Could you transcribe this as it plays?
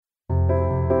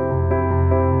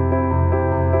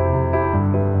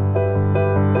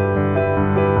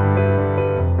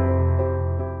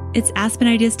It's Aspen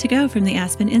Ideas to Go from the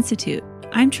Aspen Institute.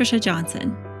 I'm Trisha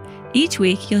Johnson. Each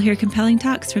week, you'll hear compelling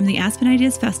talks from the Aspen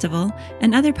Ideas Festival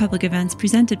and other public events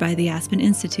presented by the Aspen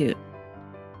Institute.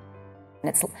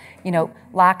 It's,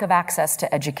 lack of access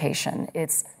to education.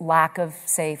 It's lack of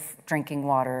safe drinking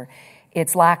water.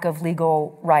 It's lack of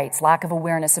legal rights, lack of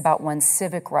awareness about one's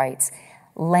civic rights,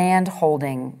 land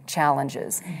holding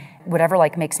challenges. Whatever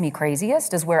makes me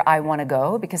craziest is where I want to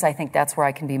go because I think that's where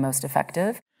I can be most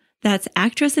effective. That's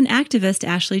actress and activist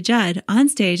Ashley Judd on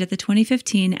stage at the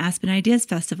 2015 Aspen Ideas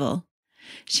Festival.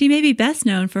 She may be best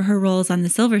known for her roles on the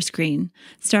silver screen,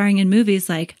 starring in movies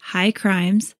like High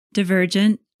Crimes,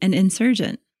 Divergent, and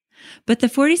Insurgent. But the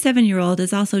 47-year-old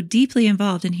is also deeply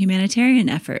involved in humanitarian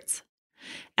efforts.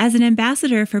 As an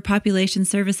ambassador for Population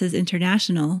Services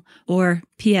International, or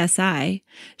PSI,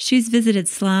 she's visited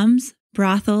slums,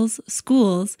 brothels,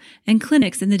 schools, and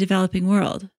clinics in the developing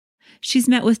world. She's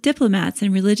met with diplomats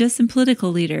and religious and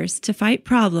political leaders to fight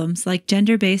problems like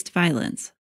gender-based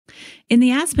violence. In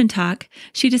the Aspen Talk,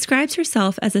 she describes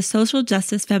herself as a social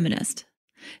justice feminist.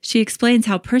 She explains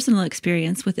how personal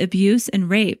experience with abuse and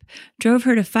rape drove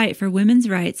her to fight for women's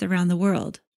rights around the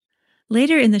world.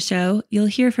 Later in the show, you'll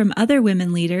hear from other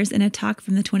women leaders in a talk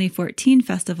from the 2014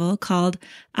 festival called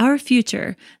Our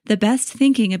Future, the Best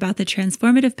Thinking About the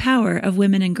Transformative Power of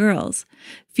Women and Girls,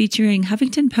 featuring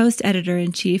Huffington Post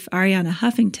editor-in-chief Arianna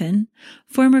Huffington,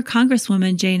 former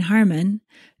Congresswoman Jane Harman,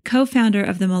 co-founder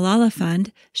of the Malala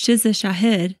Fund, Shiza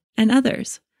Shahid, and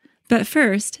others. But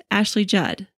first, Ashley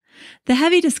Judd. The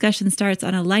heavy discussion starts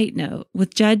on a light note,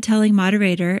 with Judd telling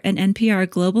moderator and NPR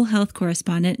global health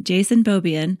correspondent Jason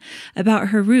Beaubien about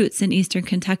her roots in eastern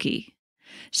Kentucky.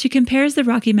 She compares the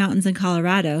Rocky Mountains in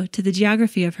Colorado to the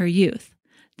geography of her youth.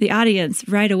 The audience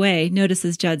right away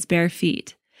notices Judd's bare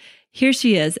feet. Here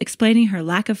she is explaining her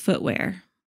lack of footwear.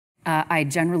 I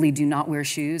generally do not wear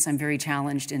shoes. I'm very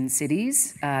challenged in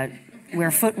cities where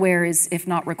footwear is, if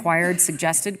not required,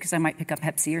 suggested, because I might pick up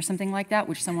Hep C or something like that,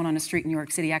 which someone on a street in New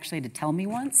York City actually had to tell me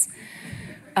once.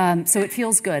 So it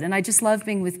feels good. And I just love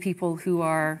being with people who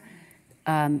are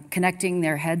connecting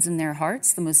their heads and their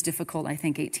hearts, the most difficult, I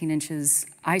think, 18 inches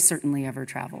I certainly ever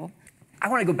travel. I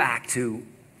want to go back to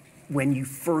when you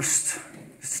first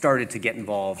started to get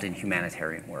involved in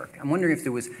humanitarian work. I'm wondering if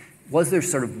there was there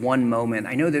sort of one moment?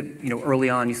 I know that, early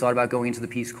on you thought about going into the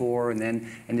Peace Corps and then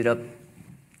ended up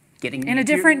getting in a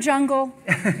different jungle.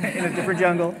 In a different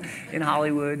jungle in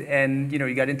Hollywood. And,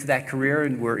 you got into that career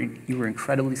and you were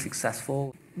incredibly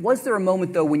successful. Was there a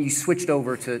moment, though, when you switched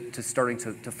over to starting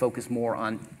to focus more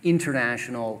on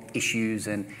international issues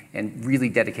and really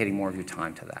dedicating more of your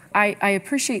time to that? I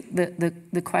appreciate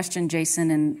the question, Jason.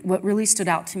 And what really stood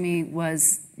out to me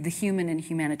was the human and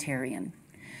humanitarian.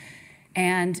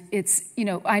 And it's,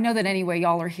 I know that anyway,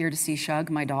 y'all are here to see Shug,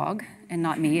 my dog, and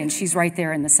not me, and she's right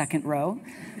there in the second row.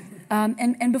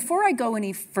 And before I go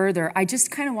any further, I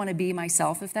just kind of want to be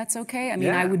myself, if that's okay. I mean,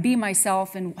 I would be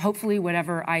myself and hopefully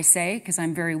whatever I say, because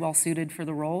I'm very well suited for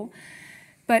the role.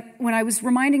 But when I was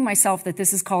reminding myself that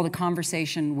this is called a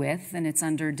conversation with, and it's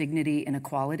under dignity and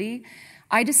equality,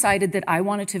 I decided that I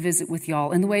wanted to visit with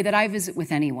y'all in the way that I visit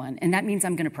with anyone, and that means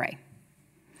I'm going to pray.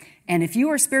 And if you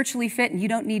are spiritually fit and you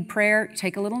don't need prayer,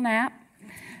 take a little nap.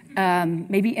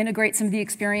 Maybe integrate some of the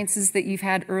experiences that you've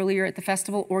had earlier at the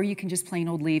festival, or you can just plain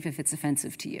old leave if it's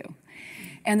offensive to you.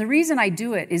 And the reason I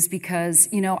do it is because,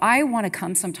 I want to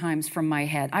come sometimes from my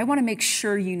head. I want to make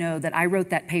sure you know that I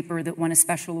wrote that paper that won a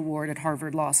special award at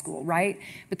Harvard Law School, right?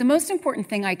 But the most important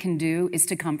thing I can do is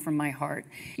to come from my heart.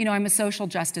 I'm a social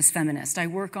justice feminist. I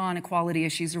work on equality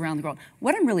issues around the world.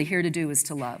 What I'm really here to do is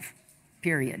to love,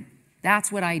 period.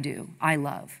 That's what I do. I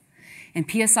love. And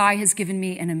PSI has given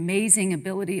me an amazing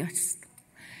ability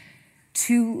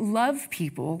to love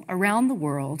people around the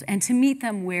world and to meet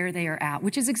them where they are at,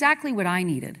 which is exactly what I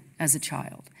needed as a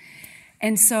child.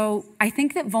 And so I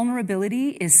think that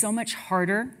vulnerability is so much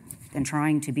harder than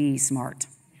trying to be smart,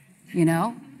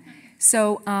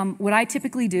 So what I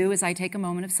typically do is I take a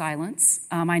moment of silence.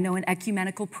 I know an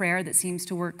ecumenical prayer that seems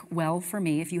to work well for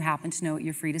me. If you happen to know it,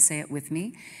 you're free to say it with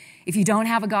me. If you don't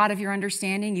have a God of your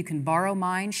understanding, you can borrow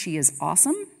mine. She is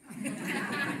awesome.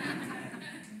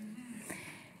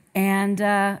 And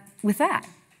with that,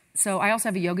 so I also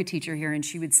have a yoga teacher here, and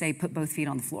she would say, put both feet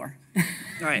on the floor. All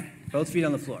right, both feet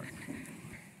on the floor.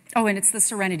 Oh, and it's the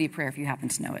Serenity Prayer, if you happen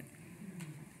to know it.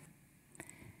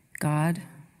 God,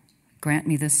 grant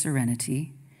me this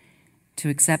serenity to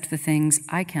accept the things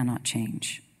I cannot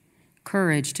change,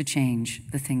 courage to change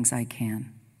the things I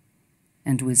can,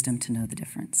 and wisdom to know the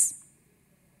difference.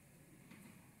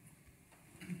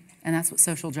 And that's what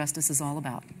social justice is all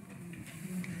about.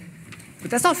 But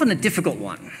that's often a difficult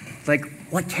one. Like,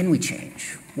 what can we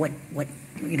change?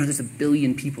 there's a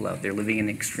billion people out there living in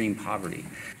extreme poverty.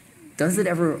 Does it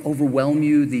ever overwhelm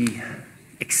you, the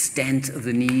extent of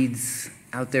the needs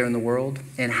out there in the world?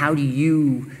 And how do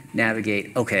you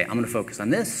navigate, okay, I'm going to focus on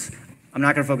this, I'm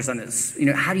not going to focus on this?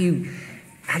 How do you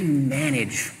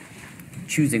manage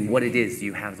choosing what it is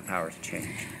you have the power to change?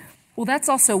 Well, that's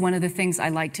also one of the things I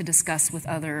like to discuss with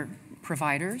other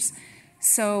providers.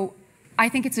 So I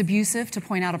think it's abusive to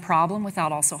point out a problem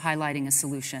without also highlighting a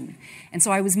solution. And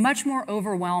so I was much more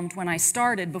overwhelmed when I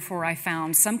started before I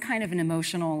found some kind of an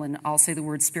emotional, and I'll say the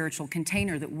word spiritual,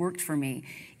 container that worked for me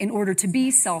in order to be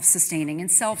self-sustaining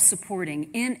and self-supporting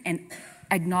in an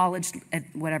acknowledged,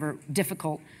 whatever,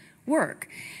 difficult work.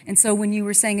 And so when you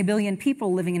were saying 1 billion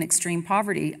people living in extreme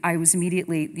poverty, I was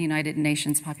immediately, the United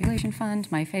Nations Population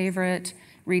Fund, my favorite,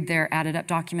 read their added up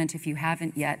document if you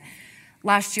haven't yet.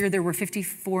 Last year, there were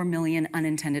 54 million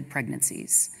unintended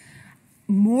pregnancies.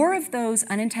 More of those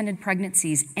unintended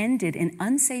pregnancies ended in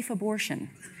unsafe abortion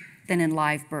than in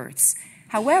live births.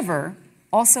 However,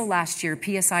 also last year,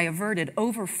 PSI averted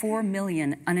over 4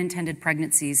 million unintended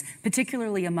pregnancies,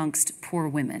 particularly amongst poor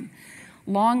women.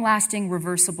 Long-lasting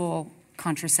reversible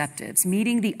contraceptives,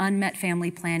 meeting the unmet family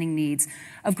planning needs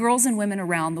of girls and women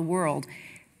around the world,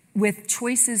 with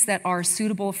choices that are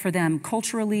suitable for them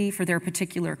culturally, for their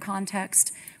particular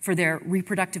context, for their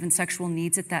reproductive and sexual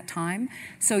needs at that time.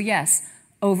 So yes,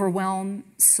 overwhelm,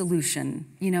 solution.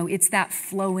 It's that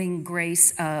flowing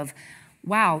grace of,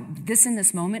 wow, this in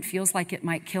this moment feels like it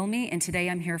might kill me, and today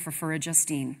I'm here for Fura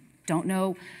Justine. Don't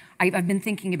know. I've been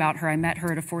thinking about her. I met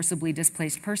her at a forcibly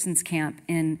displaced persons camp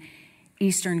in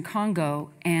Eastern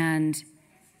Congo, and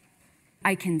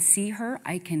I can see her,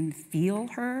 I can feel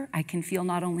her, I can feel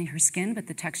not only her skin, but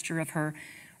the texture of her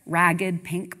ragged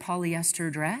pink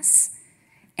polyester dress.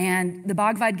 And the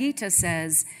Bhagavad Gita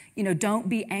says, don't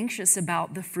be anxious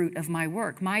about the fruit of my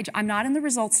work. I'm not in the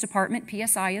results department.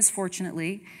 PSI is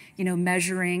fortunately,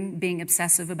 measuring, being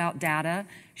obsessive about data,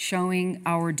 showing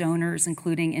our donors,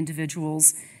 including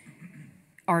individuals,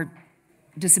 our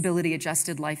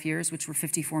disability-adjusted life years, which were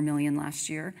 54 million last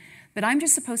year. But I'm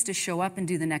just supposed to show up and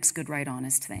do the next good, right,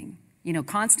 honest thing.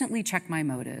 Constantly check my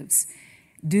motives,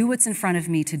 do what's in front of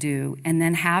me to do, and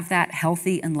then have that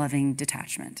healthy and loving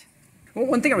detachment. Well,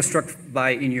 one thing I was struck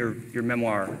by in your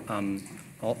memoir,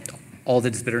 All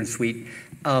That Is Bitter and Sweet,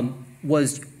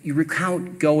 was you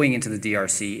recount going into the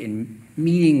DRC and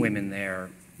meeting women there,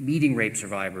 meeting rape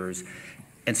survivors.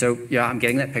 And so, I'm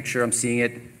getting that picture, I'm seeing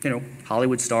it,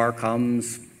 Hollywood star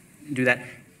comes, do that.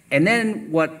 And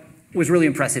then what was really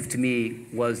impressive to me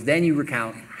was then you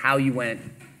recount how you went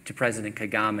to President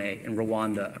Kagame in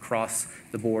Rwanda across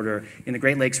the border in the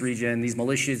Great Lakes region, these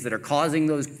militias that are causing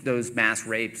those mass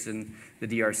rapes in the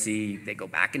DRC, they go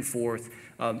back and forth.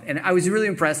 And I was really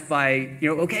impressed by,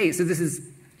 okay, so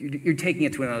you're taking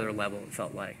it to another level, it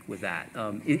felt like, with that.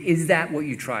 Is that what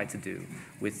you try to do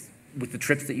with the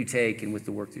trips that you take and with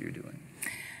the work that you're doing?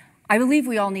 I believe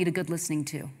we all need a good listening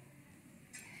to.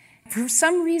 For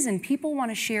some reason, people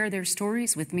want to share their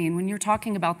stories with me. And when you're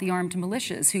talking about the armed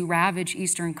militias who ravage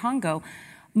Eastern Congo,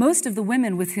 most of the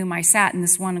women with whom I sat in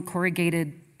this one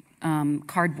corrugated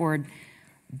cardboard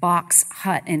box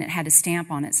hut, and it had a stamp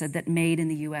on it, said that made in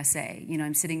the USA.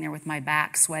 I'm sitting there with my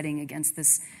back sweating against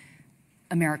this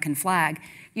American flag.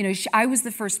 I was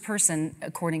the first person,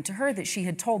 according to her, that she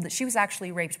had told that she was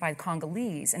actually raped by the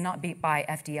Congolese and not by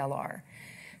FDLR.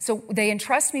 So they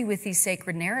entrust me with these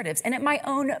sacred narratives, and at my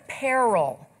own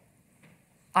peril,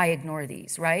 I ignore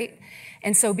these, right?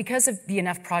 And so because of the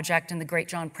Enough Project and the great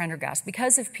John Prendergast,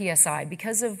 because of PSI,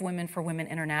 because of Women for Women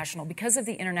International, because of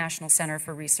the International Center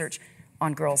for Research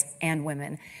on Girls and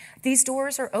Women, these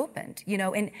doors are opened,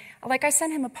 and like I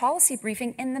sent him a policy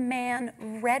briefing, and the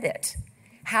man read it.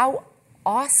 How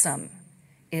awesome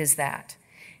is that?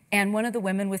 And one of the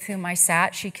women with whom I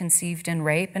sat, she conceived in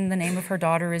rape, and the name of her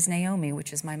daughter is Naomi,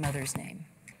 which is my mother's name.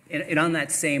 And on that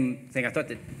same thing, I thought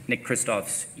that Nick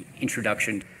Kristof's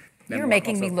introduction... You're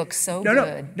making me look so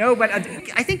good. No, but I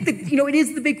think that, it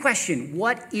is the big question.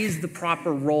 What is the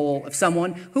proper role of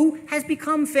someone who has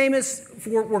become famous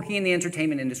for working in the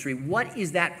entertainment industry? What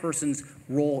is that person's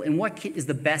role, and what is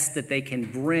the best that they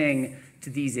can bring to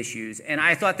these issues? And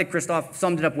I thought that Kristof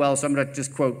summed it up well, so I'm going to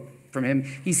just quote from him.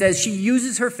 He says, "She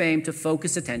uses her fame to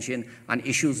focus attention on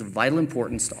issues of vital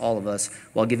importance to all of us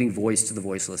while giving voice to the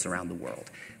voiceless around the world."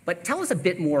 But tell us a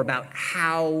bit more about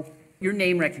how your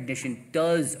name recognition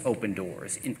does open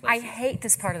doors in places. I hate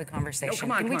this part of the conversation. No,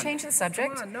 come on, Can we change the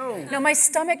subject? Come on, no. No, my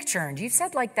stomach churned. You've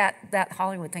said like that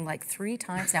Hollywood thing like 3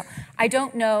 times now. I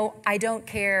don't know. I don't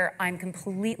care. I'm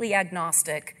completely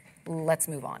agnostic. Let's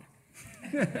move on.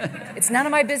 It's none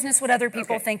of my business what other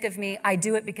people think of me. I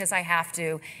do it because I have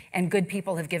to, and good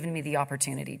people have given me the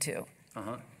opportunity to.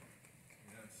 Uh-huh.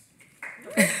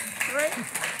 Yes. All right.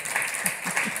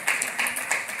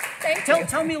 Thank you.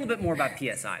 Tell me a little bit more about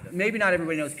PSI. Maybe not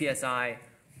everybody knows PSI.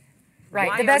 Right,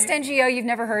 Why the best NGO you've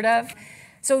never heard of.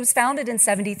 So it was founded in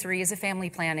 '73 as a family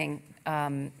planning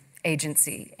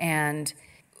agency, and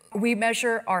we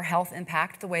measure our health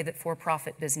impact the way that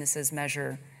for-profit businesses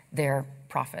measure their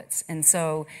profits. And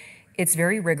so it's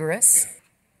very rigorous.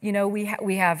 You know, we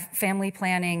have family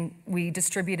planning. We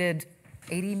distributed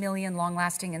 80 million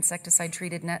long-lasting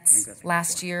insecticide-treated nets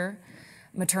last year.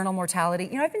 Maternal mortality.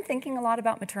 You know, I've been thinking a lot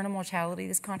about maternal mortality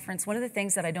this conference. One of the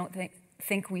things that I don't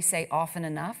think we say often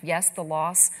enough, yes, the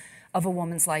loss of a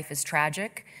woman's life is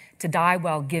tragic. To die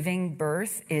while giving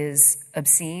birth is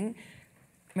obscene.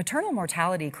 Maternal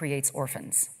mortality creates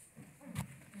orphans.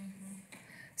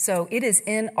 So it is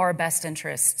in our best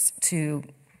interests to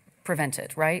prevent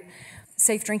it, right?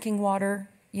 Safe drinking water,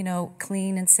 you know,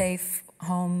 clean and safe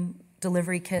home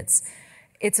delivery kits.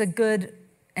 It's a good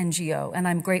NGO, and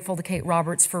I'm grateful to Kate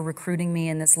Roberts for recruiting me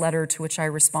in this letter, to which I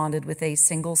responded with a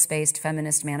single-spaced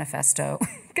feminist manifesto.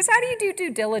 Because how do you do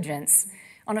due diligence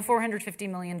on a $450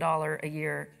 million a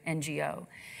year NGO?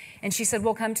 And she said,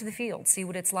 well, come to the field, see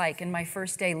what it's like. And my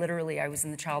first day, literally, I was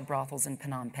in the child brothels in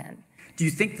Phnom Penh. Do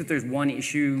you think that there's one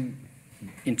issue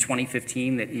in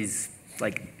 2015 that is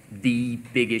like the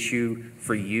big issue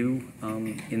for you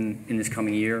in this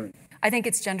coming year? I think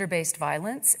it's gender-based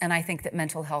violence, and I think that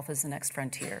mental health is the next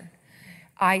frontier.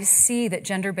 I see that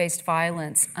gender-based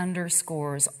violence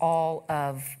underscores all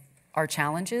of our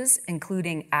challenges,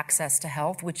 including access to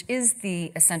health, which is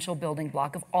the essential building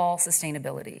block of all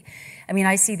sustainability. I mean,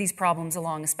 I see these problems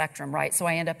along a spectrum, right? So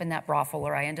I end up in that brothel,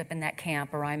 or I end up in that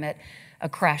camp, or I'm at a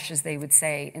creche, as they would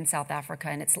say in South Africa,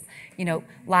 and it's, you know,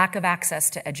 lack of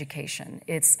access to education.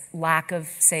 It's lack of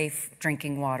safe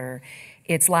drinking water.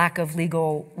 It's lack of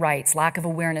legal rights, lack of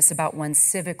awareness about one's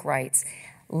civic rights,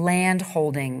 land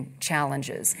holding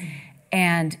challenges.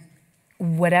 And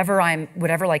whatever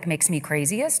like makes me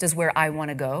craziest is where I want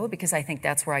to go, because I think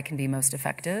that's where I can be most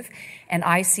effective. And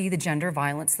I see the gender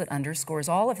violence that underscores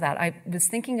all of that. I was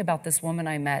thinking about this woman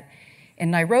I met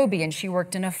in Nairobi, and she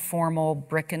worked in a formal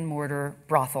brick and mortar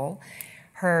brothel.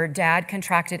 Her dad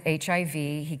contracted HIV.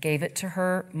 He gave it to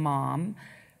her mom.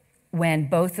 When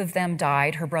both of them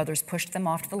died, her brothers pushed them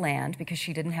off the land because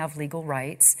she didn't have legal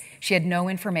rights. She had no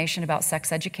information about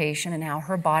sex education and how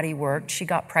her body worked. She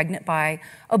got pregnant by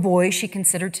a boy she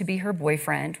considered to be her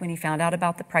boyfriend. When he found out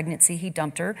about the pregnancy, he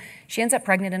dumped her. She ends up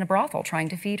pregnant in a brothel trying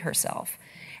to feed herself.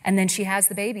 And then she has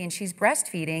the baby, and she's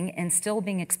breastfeeding and still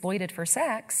being exploited for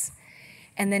sex.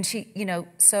 And then she, you know,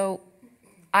 so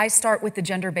I start with the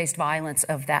gender-based violence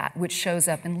of that, which shows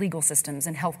up in legal systems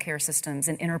and healthcare systems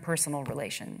and interpersonal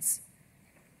relations.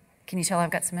 Can you tell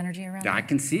I've got some energy around? Yeah, I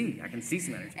can see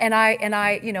some energy. And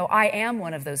I, you know, I am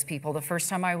one of those people. The first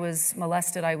time I was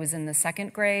molested, I was in the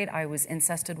second grade. I was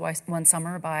incested one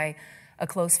summer by a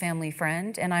close family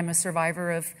friend, and I'm a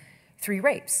survivor of 3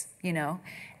 rapes, you know.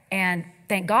 And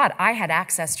thank God I had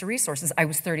access to resources. I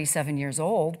was 37 years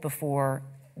old before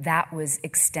that was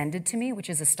extended to me, which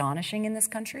is astonishing in this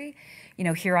country. You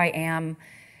know, here I am.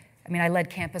 I mean, I led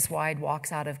campus-wide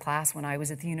walks out of class when I was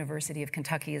at the University of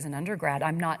Kentucky as an undergrad.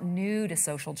 I'm not new to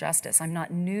social justice. I'm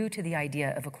not new to the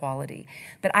idea of equality.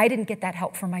 But I didn't get that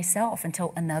help for myself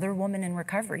until another woman in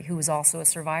recovery, who was also a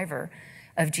survivor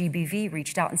of GBV,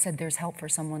 reached out and said, there's help for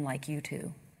someone like you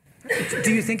too.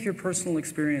 Do you think your personal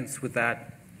experience with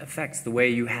that affects the way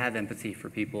you have empathy for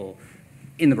people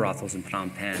in the brothels in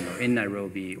Phnom Penh or in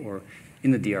Nairobi or in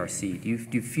the DRC? Do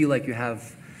you feel like you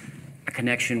have a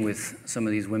connection with some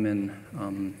of these women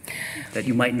that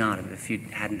you might not have if you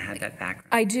hadn't had that background?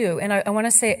 I do, and I want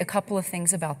to say a couple of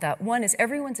things about that. One is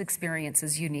everyone's experience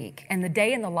is unique, and the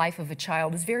day in the life of a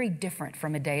child is very different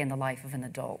from a day in the life of an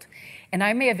adult. And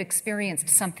I may have experienced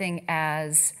something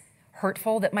as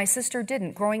hurtful that my sister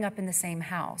didn't growing up in the same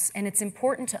house. And it's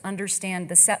important to understand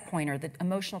the set pointer, the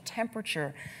emotional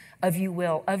temperature of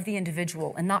the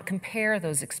individual, and not compare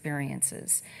those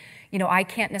experiences. You know, I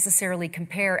can't necessarily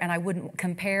compare, and I wouldn't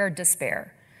compare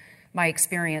despair, my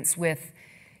experience with,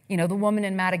 you know, the woman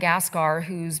in Madagascar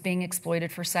who's being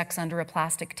exploited for sex under a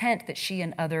plastic tent that she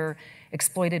and other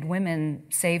exploited women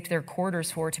saved their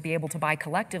quarters for to be able to buy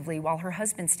collectively, while her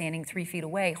husband's standing 3 feet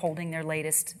away holding their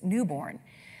latest newborn.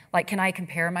 Like, can I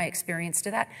compare my experience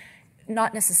to that?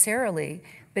 Not necessarily,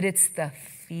 but it's the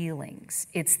feelings.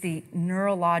 It's the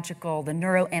neurological, the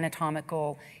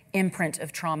neuroanatomical imprint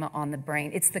of trauma on the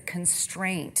brain. It's the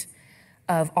constraint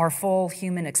of our full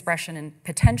human expression and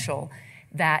potential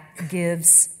that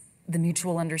gives the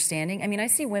mutual understanding. I mean, I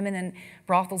see women in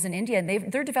brothels in India,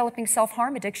 and they're developing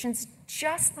self-harm addictions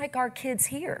just like our kids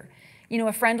here. You know,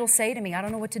 a friend will say to me, I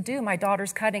don't know what to do. My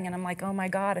daughter's cutting. And I'm like, oh my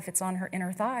God, if it's on her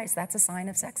inner thighs, that's a sign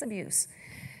of sex abuse.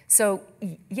 So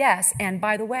yes, and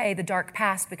by the way, the dark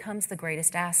past becomes the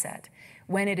greatest asset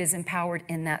when it is empowered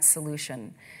in that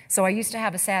solution. So I used to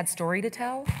have a sad story to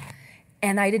tell,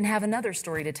 and I didn't have another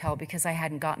story to tell because I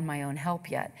hadn't gotten my own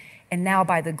help yet. And now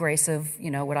by the grace of,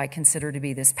 you know, what I consider to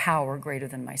be this power greater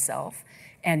than myself,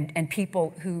 and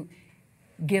people who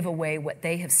give away what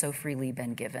they have so freely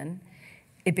been given,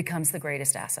 it becomes the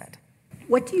greatest asset.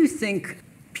 What do you think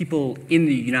people in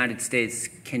the United States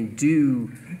can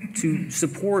do to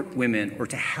support women or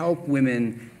to help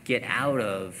women get out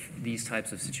of these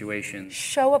types of situations?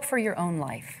 Show up for your own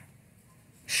life.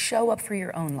 Show up for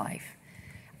your own life.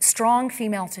 Strong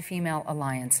female-to-female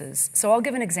alliances. So I'll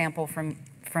give an example from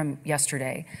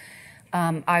yesterday.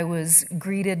 I was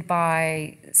greeted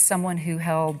by someone who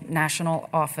held national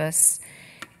office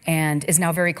and is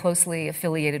now very closely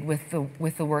affiliated with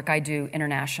the work I do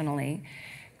internationally,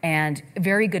 and a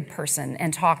very good person,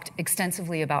 and talked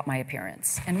extensively about my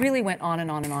appearance, and really went on and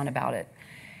on and on about it.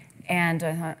 And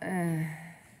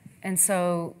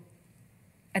so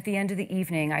at the end of the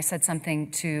evening, I said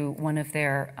something to one of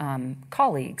their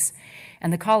colleagues,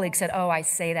 and the colleague said, oh, I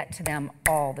say that to them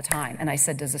all the time. And I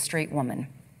said, does a straight woman?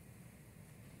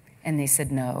 And they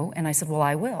said, no. And I said, well,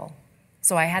 I will.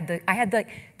 So I had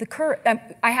the courage.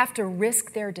 I have to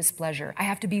risk their displeasure. I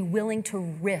have to be willing to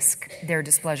risk their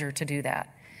displeasure to do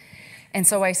that. And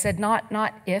so I said,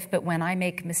 not if, but when I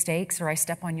make mistakes or I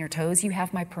step on your toes, you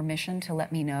have my permission to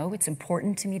let me know. It's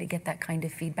important to me to get that kind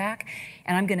of feedback,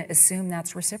 and I'm going to assume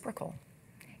that's reciprocal.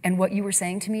 And what you were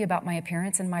saying to me about my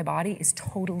appearance and my body is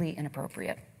totally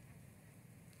inappropriate.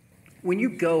 When you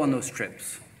go on those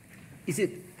trips, is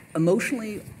it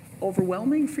emotionally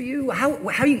overwhelming for you? How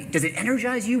does it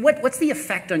energize you? What's the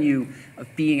effect on you of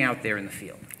being out there in the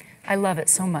field? I love it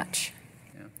so much.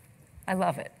 Yeah. I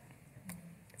love it.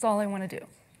 It's all I want to do.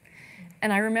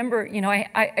 And I remember, you know,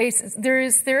 there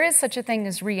is such a thing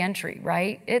as re-entry,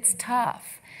 right? It's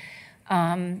tough.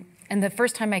 And the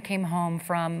first time I came home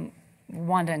from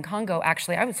Rwanda and Congo,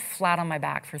 actually, I was flat on my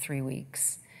back for 3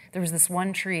 weeks. There was this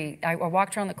one tree. I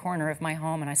walked around the corner of my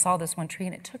home, and I saw this one tree,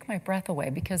 and it took my breath away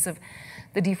because of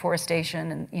the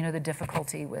deforestation and, you know, the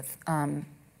difficulty with the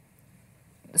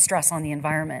stress on the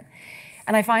environment.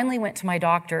 And I finally went to my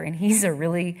doctor, and he's a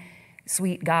really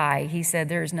sweet guy. He said,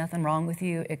 there's nothing wrong with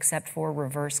you except for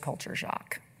reverse culture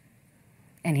shock.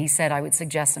 And he said I would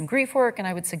suggest some grief work, and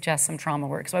I would suggest some trauma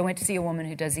work. So I went to see a woman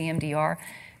who does EMDR,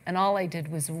 and all I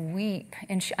did was weep.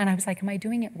 And I was like, am I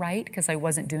doing it right? Because I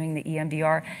wasn't doing the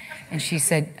EMDR. And she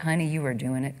said, honey, you are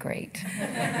doing it great.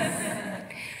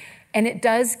 And it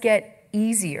does get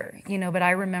easier, you know, but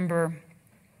I remember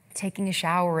taking a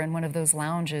shower in one of those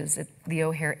lounges at the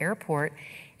O'Hare Airport,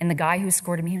 and the guy who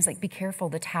escorted me, he was like, be careful,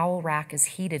 the towel rack is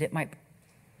heated. It might...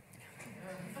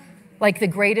 Like, the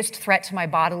greatest threat to my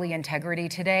bodily integrity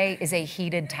today is a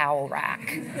heated towel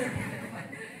rack.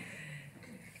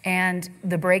 And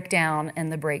the breakdown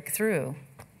and the breakthrough.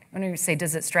 When you say,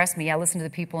 does it stress me? I listen to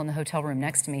the people in the hotel room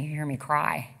next to me who hear me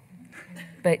cry.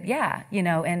 But yeah, you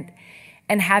know, and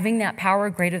having that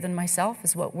power greater than myself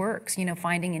is what works. You know,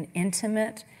 finding an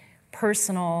intimate,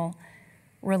 personal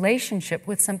relationship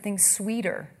with something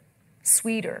sweeter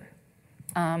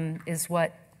is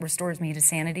what restores me to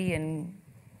sanity and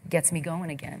gets me going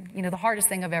again. You know, the hardest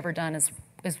thing I've ever done is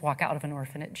walk out of an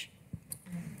orphanage.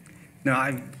 No,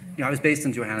 I was based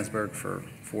in Johannesburg for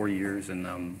 4 years,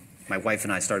 and my wife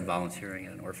and I started volunteering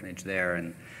at an orphanage there,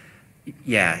 and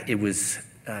yeah, it was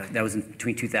that was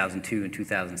between 2002 and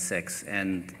 2006,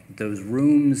 and those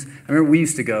rooms, I remember we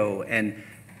used to go, and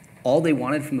all they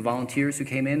wanted from the volunteers who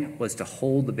came in was to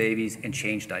hold the babies and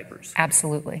change diapers.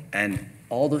 Absolutely. And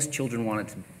all those children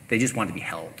they just wanted to be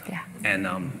held. Yeah. And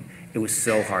it was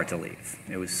so hard to leave.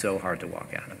 It was so hard to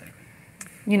walk out of there.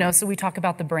 You know, so we talk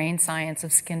about the brain science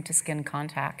of skin-to-skin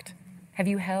contact. Have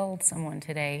you held someone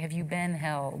today? Have you been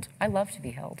held? I love to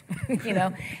be held. You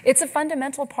know, it's a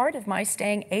fundamental part of my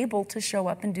staying able to show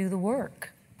up and do the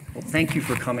work. Well, thank you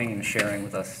for coming and sharing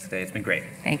with us today. It's been great.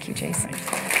 Thank you, Jason.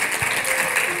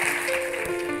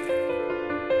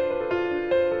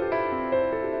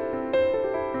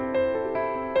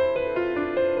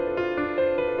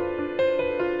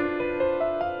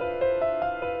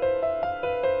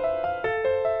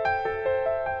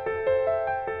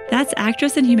 That's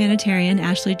actress and humanitarian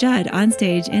Ashley Judd on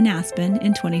stage in Aspen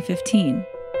in 2015.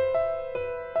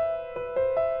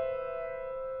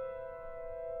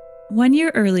 1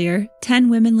 year earlier, 10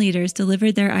 women leaders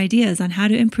delivered their ideas on how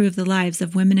to improve the lives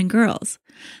of women and girls.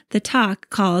 The talk,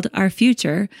 called Our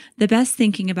Future, The Best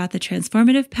Thinking About the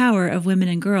Transformative Power of Women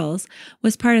and Girls,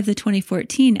 was part of the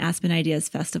 2014 Aspen Ideas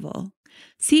Festival.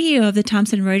 CEO of the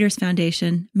Thomson Reuters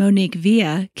Foundation, Monique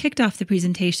Villa, kicked off the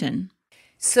presentation.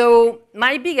 So,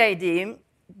 my big idea,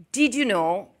 did you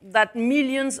know that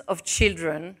millions of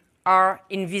children are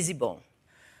invisible?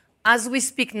 As we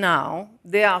speak now,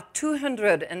 there are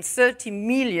 230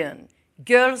 million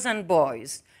girls and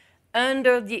boys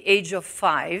under the age of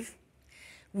 5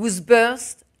 whose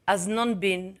birth has not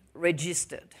been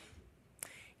registered.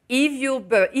 If your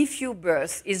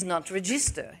birth is not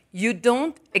registered, you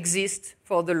don't exist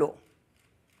for the law.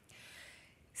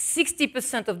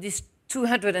 60% of these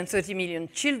 230 million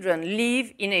children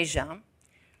live in Asia,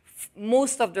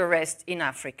 most of the rest in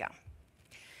Africa.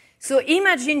 So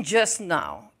imagine just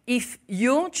now, if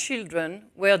your children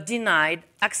were denied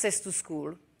access to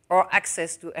school or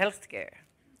access to healthcare,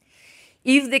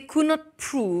 if they could not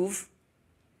prove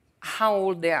how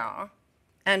old they are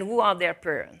and who are their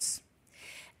parents,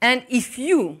 and if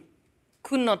you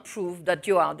could not prove that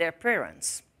you are their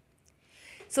parents.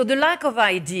 So the lack of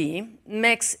ID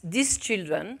makes these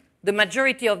children, the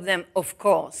majority of them, of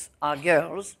course, are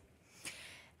girls,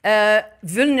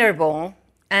 vulnerable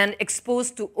and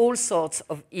exposed to all sorts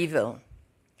of evil.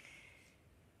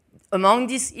 Among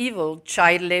this evil,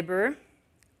 child labor,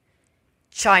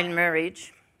 child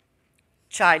marriage,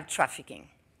 child trafficking.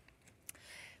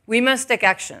 We must take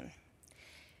action.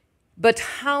 But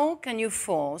how can you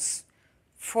force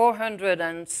 400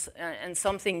 and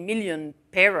something million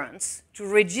parents to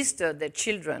register their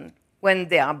children when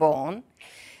they are born?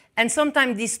 And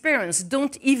sometimes these parents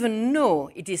don't even know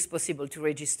it is possible to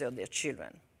register their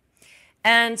children.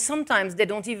 And sometimes they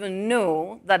don't even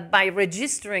know that by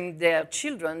registering their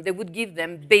children, they would give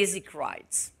them basic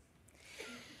rights.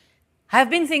 I've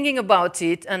been thinking about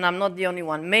it, and I'm not the only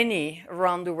one. Many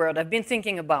around the world have been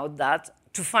thinking about that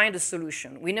to find a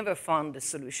solution. We never found a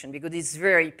solution because it's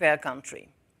very per country.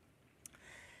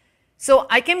 So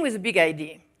I came with a big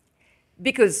idea.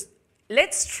 Because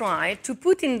let's try to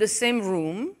put in the same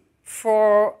room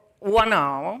for 1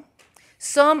 hour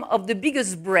some of the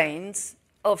biggest brains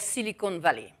of Silicon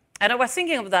Valley. And I was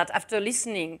thinking of that after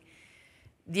listening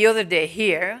the other day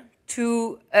here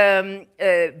to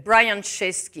Brian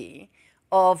Chesky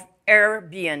of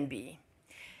Airbnb.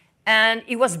 And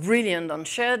he was brilliant on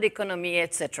shared economy,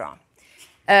 etc.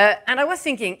 And I was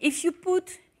thinking, if you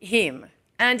put him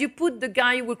and you put the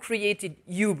guy who created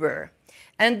Uber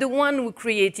and the one who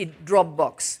created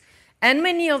Dropbox and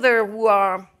many other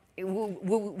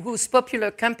whose popular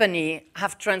company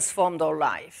have transformed our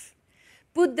life,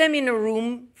 put them in a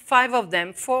room, 4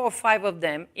 or 5 of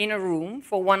them in a room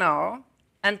for 1 hour,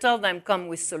 and tell them come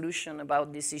with solution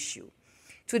about this issue.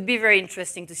 It would be very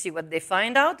interesting to see what they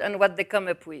find out and what they come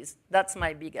up with. That's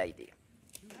my big idea.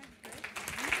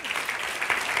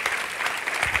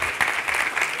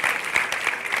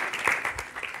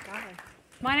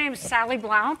 My name is Sally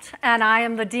Blount, and I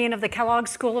am the Dean of the Kellogg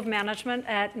School of Management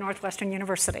at Northwestern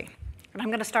University. And I'm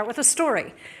going to start with a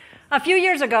story. A few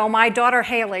years ago, my daughter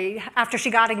Haley, after she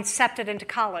got accepted into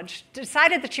college,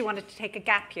 decided that she wanted to take a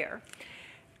gap year.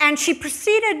 And she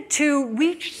proceeded to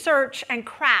research and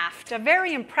craft a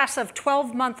very impressive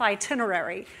 12-month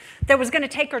itinerary that was going to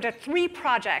take her to 3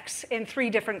 projects in 3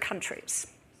 different countries.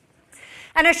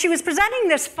 And as she was presenting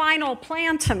this final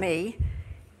plan to me,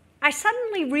 I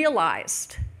suddenly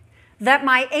realized that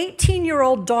my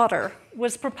 18-year-old daughter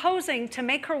was proposing to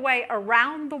make her way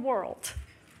around the world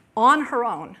on her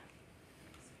own,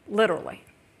 literally.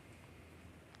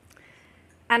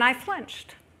 And I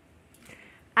flinched.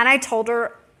 And I told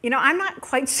her, I'm not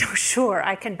quite so sure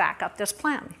I can back up this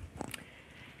plan.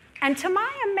 And to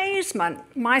my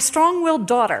amazement, my strong-willed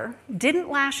daughter didn't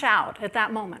lash out at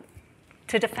that moment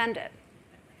to defend it.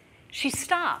 She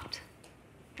stopped,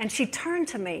 and she turned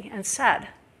to me and said,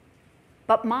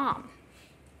 "But Mom,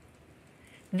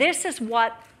 this is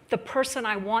what the person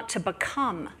I want to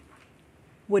become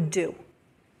would do."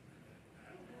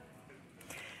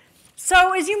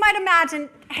 So as you might imagine,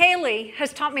 Haley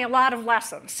has taught me a lot of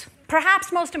lessons.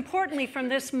 Perhaps most importantly from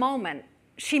this moment,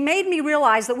 she made me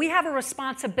realize that we have a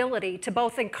responsibility to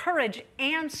both encourage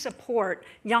and support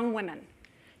young women,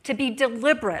 to be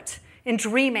deliberate in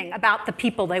dreaming about the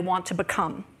people they want to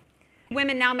become.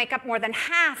 Women now make up more than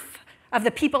half of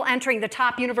the people entering the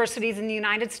top universities in the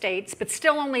United States, but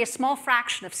still only a small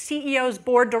fraction of CEOs,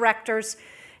 board directors,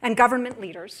 and government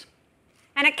leaders.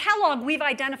 And at Kellogg, we've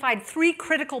identified 3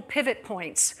 critical pivot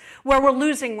points where we're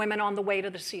losing women on the way to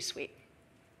the C-suite: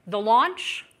 the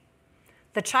launch,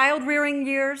 the child-rearing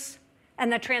years,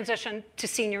 and the transition to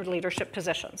senior leadership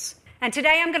positions. And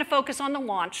today I'm going to focus on the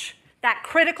launch, that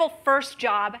critical first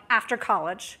job after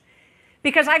college,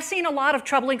 because I've seen a lot of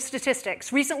troubling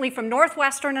statistics recently from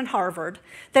Northwestern and Harvard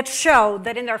that show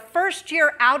that in their first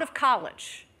year out of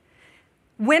college,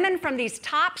 women from these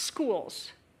top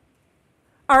schools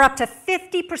are up to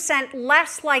 50%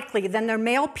 less likely than their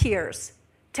male peers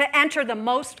to enter the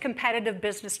most competitive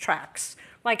business tracks,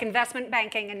 like investment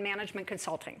banking and management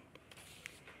consulting.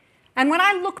 And when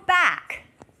I look back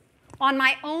on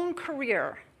my own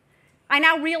career, I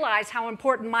now realize how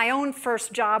important my own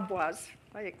first job was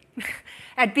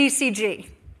at BCG.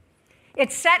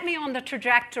 It set me on the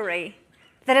trajectory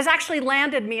that has actually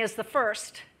landed me as the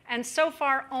first, and so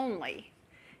far only,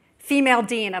 female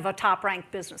dean of a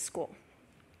top-ranked business school.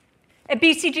 At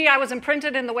BCG, I was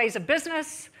imprinted in the ways of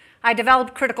business, I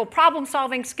developed critical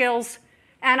problem-solving skills,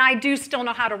 and I do still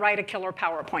know how to write a killer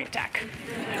PowerPoint deck.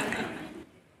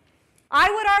 I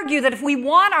would argue that if we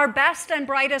want our best and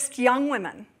brightest young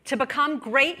women to become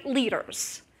great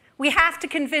leaders, we have to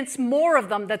convince more of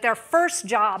them that their first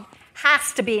job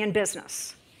has to be in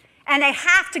business. And they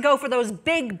have to go for those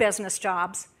big business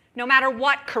jobs, no matter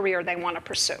what career they want to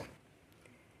pursue.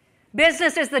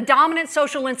 Business is the dominant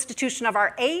social institution of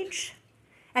our age,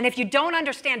 and if you don't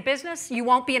understand business, you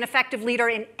won't be an effective leader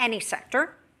in any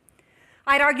sector.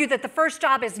 I'd argue that the first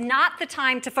job is not the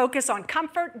time to focus on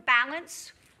comfort,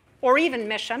 balance, or even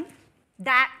mission.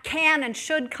 That can and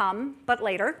should come, but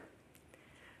later.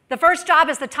 The first job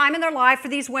is the time in their life for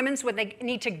these women when they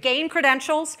need to gain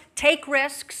credentials, take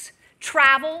risks,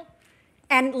 travel,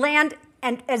 and land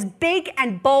as big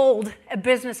and bold a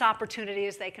business opportunity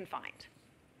as they can find.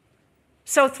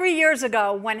 So 3 years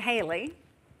ago, when Haley,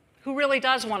 who really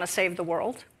does want to save the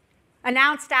world,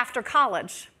 announced after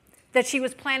college that she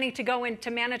was planning to go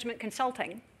into management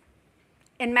consulting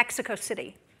in Mexico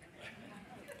City,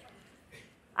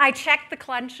 I checked the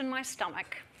clench in my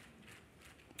stomach,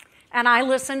 and I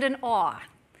listened in awe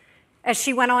as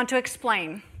she went on to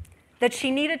explain that she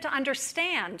needed to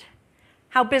understand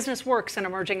how business works in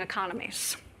emerging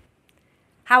economies,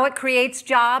 how it creates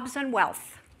jobs and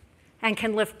wealth, and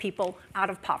can lift people out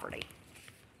of poverty.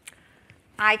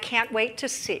 I can't wait to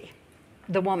see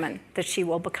the woman that she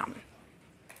will become.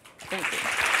 Thank you.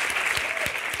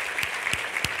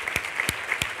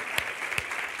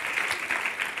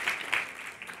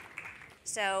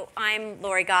 So I'm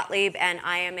Lori Gottlieb, and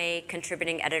I am a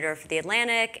contributing editor for The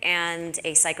Atlantic and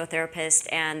a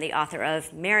psychotherapist and the author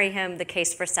of Marry Him, The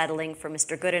Case for Settling for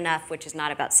Mr. Goodenough, which is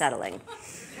not about settling.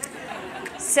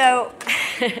 So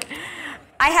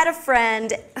I had a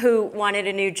friend who wanted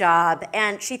a new job,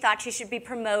 and she thought she should be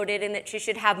promoted and that she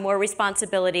should have more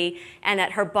responsibility and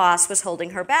that her boss was holding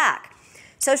her back.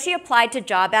 So she applied to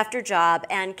job after job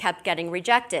and kept getting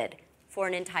rejected for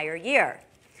an entire year.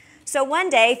 So one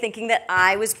day, thinking that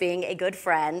I was being a good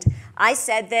friend, I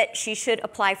said that she should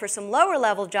apply for some lower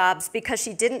level jobs because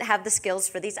she didn't have the skills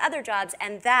for these other jobs,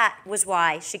 and that was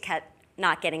why she kept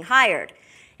not getting hired.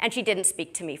 And she didn't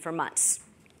speak to me for months.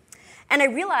 And I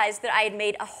realized that I had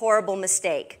made a horrible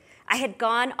mistake. I had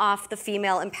gone off the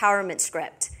female empowerment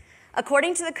script.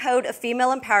 According to the code of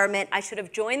female empowerment, I should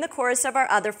have joined the chorus of our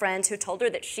other friends who told her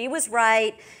that she was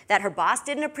right, that her boss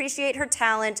didn't appreciate her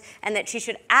talent, and that she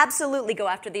should absolutely go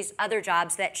after these other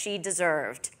jobs that she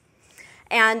deserved.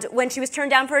 And when she was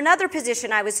turned down for another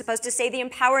position, I was supposed to say the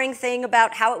empowering thing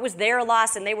about how it was their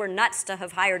loss and they were nuts to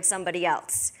have hired somebody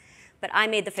else. But I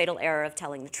made the fatal error of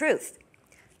telling the truth.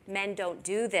 Men don't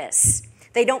do this.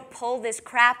 They don't pull this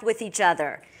crap with each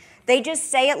other. They just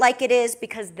say it like it is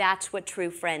because that's what true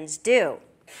friends do.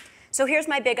 So here's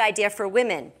my big idea for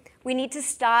women. We need to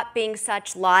stop being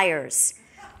such liars.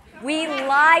 We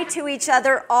lie to each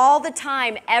other all the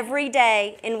time, every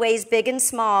day, in ways big and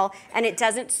small, and it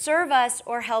doesn't serve us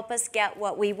or help us get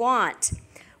what we want.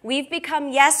 We've become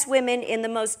yes women in the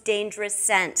most dangerous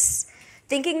sense.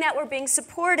 Thinking that we're being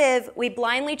supportive, we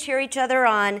blindly cheer each other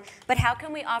on, but how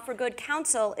can we offer good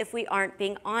counsel if we aren't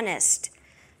being honest?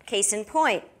 Case in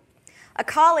point. A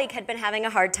colleague had been having a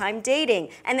hard time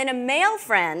dating, and then a male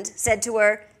friend said to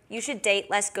her, "You should date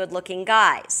less good-looking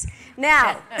guys."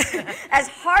 Now, as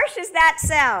harsh as that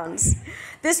sounds,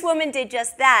 this woman did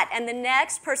just that, and the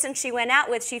next person she went out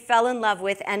with, she fell in love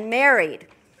with and married.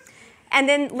 And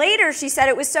then later, she said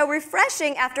it was so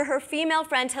refreshing after her female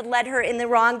friend had led her in the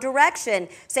wrong direction,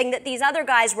 saying that these other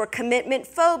guys were commitment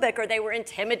phobic, or they were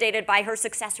intimidated by her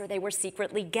success, or they were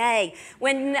secretly gay,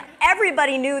 when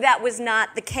everybody knew that was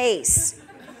not the case.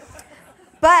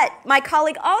 But my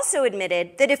colleague also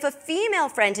admitted that if a female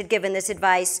friend had given this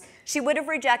advice, she would have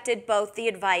rejected both the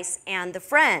advice and the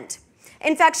friend.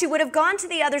 In fact, she would have gone to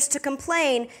the others to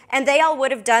complain, and they all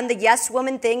would have done the yes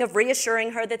woman thing of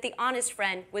reassuring her that the honest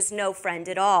friend was no friend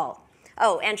at all.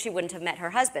 Oh, and she wouldn't have met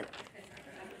her husband.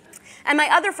 And my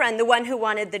other friend, the one who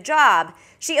wanted the job,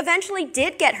 she eventually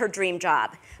did get her dream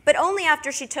job, but only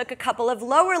after she took a couple of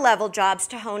lower-level jobs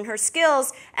to hone her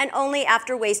skills, and only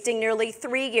after wasting nearly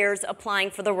 3 years applying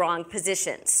for the wrong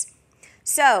positions.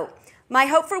 So, my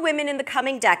hope for women in the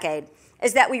coming decade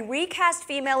is that we recast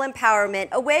female empowerment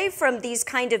away from these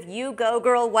kind of you go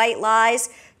girl white lies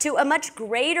to a much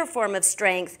greater form of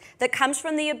strength that comes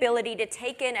from the ability to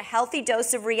take in a healthy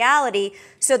dose of reality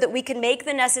so that we can make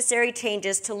the necessary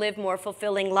changes to live more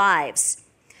fulfilling lives.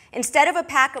 Instead of a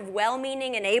pack of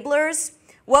well-meaning enablers,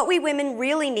 what we women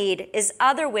really need is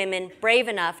other women brave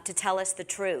enough to tell us the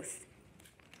truth.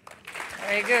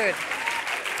 Very good.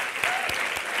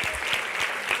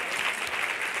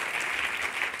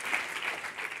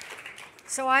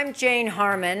 So I'm Jane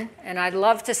Harman, and I'd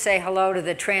love to say hello to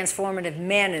the transformative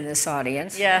men in this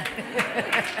audience. Yeah.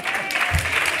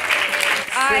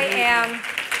 I am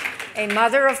a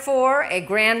mother of 4, a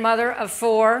grandmother of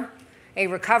 4, a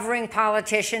recovering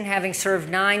politician having served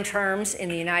 9 terms in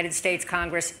the United States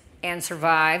Congress and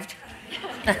survived,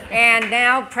 and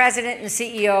now president and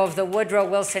CEO of the Woodrow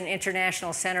Wilson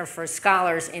International Center for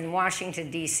Scholars in Washington,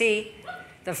 D.C.,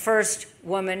 the first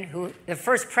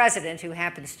president who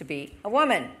happens to be a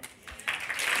woman.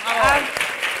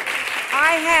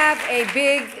 I have a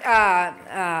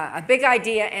big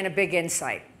idea and a big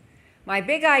insight. My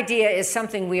big idea is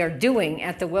something we are doing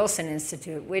at the Wilson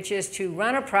Institute, which is to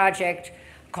run a project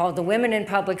called the Women in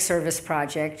Public Service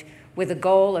Project with a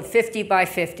goal of 50 by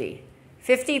 50.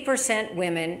 50%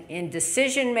 women in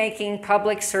decision-making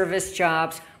public service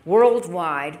jobs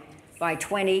worldwide by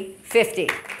 2050.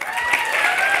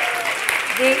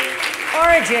 The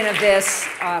origin of this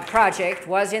project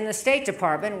was in the State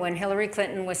Department when Hillary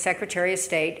Clinton was Secretary of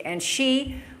State, and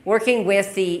she, working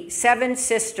with the 7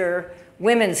 sister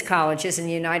women's colleges in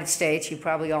the United States, you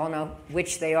probably all know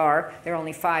which they are, there are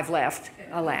only 5 left,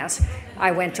 alas.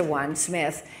 I went to one,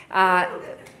 Smith,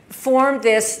 formed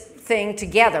this thing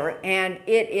together, and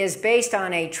it is based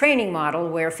on a training model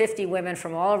where 50 women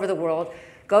from all over the world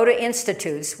go to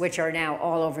institutes, which are now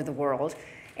all over the world,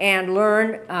 and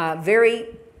learn very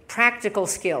practical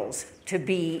skills to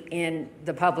be in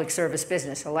the public service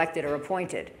business, elected or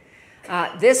appointed.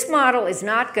 This model is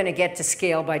not going to get to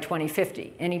scale by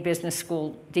 2050. Any business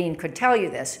school dean could tell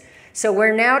you this. So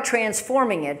we're now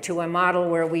transforming it to a model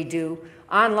where we do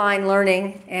online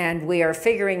learning, and we are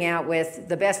figuring out with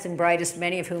the best and brightest,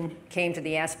 many of whom came to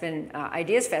the Aspen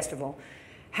Ideas Festival,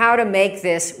 how to make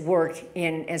this work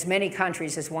in as many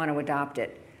countries as want to adopt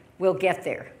it. We'll get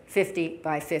there, 50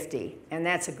 by 50, and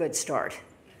that's a good start.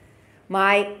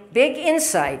 My big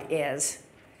insight is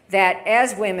that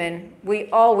as women, we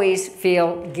always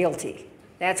feel guilty.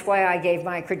 That's why I gave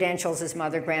my credentials as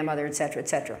mother, grandmother, et cetera, et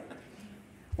cetera.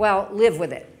 Well, live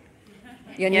with it.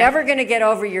 You're never going to get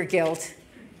over your guilt.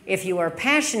 If you are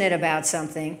passionate about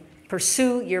something,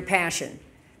 pursue your passion.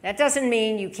 That doesn't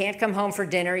mean you can't come home for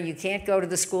dinner, you can't go to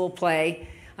the school play,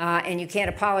 and you can't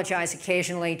apologize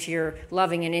occasionally to your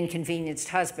loving and inconvenienced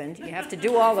husband. You have to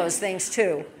do all those things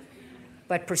too.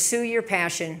 But pursue your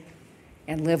passion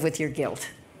and live with your guilt.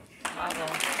 Bravo.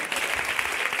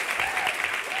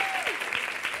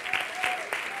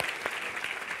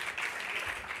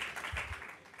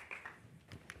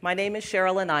 My name is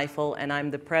Sherilyn Eiffel, and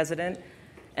I'm the president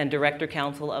and director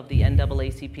counsel of the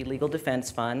NAACP Legal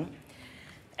Defense Fund.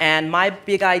 And my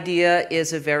big idea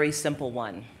is a very simple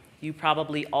one. You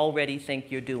probably already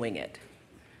think you're doing it.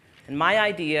 And my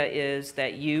idea is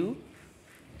that you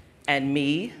and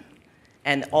me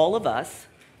and all of us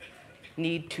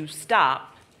need to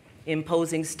stop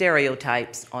imposing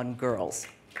stereotypes on girls.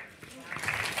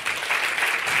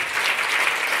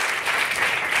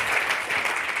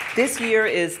 This year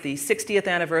is the 60th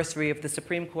anniversary of the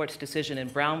Supreme Court's decision in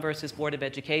Brown versus Board of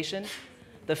Education,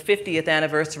 the 50th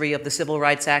anniversary of the Civil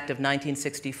Rights Act of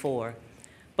 1964.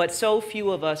 But so few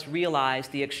of us realize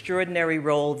the extraordinary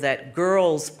role that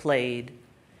girls played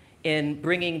in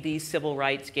bringing these civil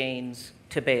rights gains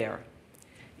to bear.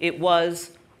 It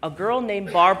was a girl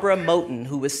named Barbara Moten,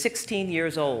 who was 16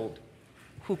 years old,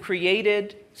 who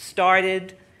created,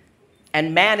 started,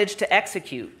 and managed to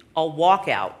execute a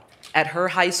walkout at her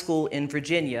high school in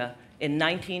Virginia in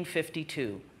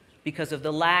 1952 because of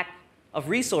the lack of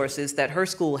resources that her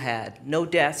school had, no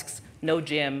desks, no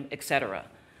gym, etc.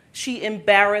 She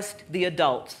embarrassed the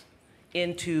adults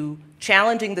into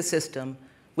challenging the system,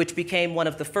 which became one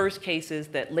of the first cases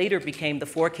that later became the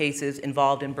 4 cases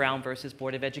involved in Brown versus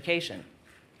Board of Education.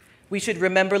 We should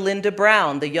remember Linda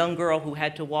Brown, the young girl who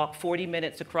had to walk 40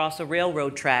 minutes across a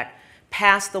railroad track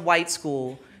past the white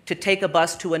school to take a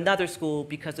bus to another school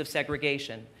because of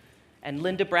segregation. And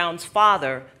Linda Brown's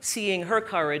father, seeing her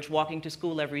courage walking to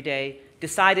school every day,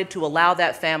 decided to allow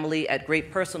that family at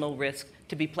great personal risk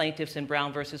to be plaintiffs in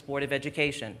Brown versus Board of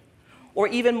Education. Or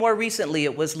even more recently,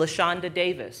 it was LaShonda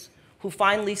Davis, who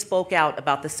finally spoke out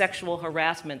about the sexual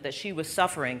harassment that she was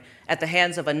suffering at the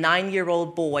hands of a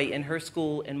 9-year-old boy in her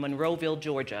school in Monroeville,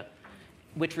 Georgia,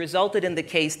 which resulted in the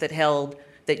case that held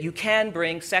that you can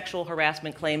bring sexual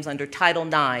harassment claims under Title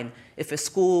IX if a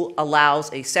school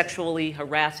allows a sexually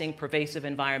harassing, pervasive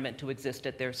environment to exist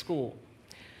at their school.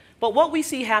 But what we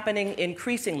see happening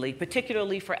increasingly,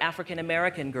 particularly for African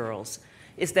American girls,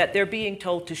 is that they're being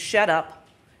told to shut up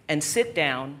and sit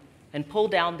down and pull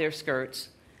down their skirts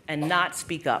and not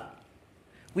speak up.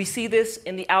 We see this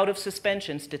in the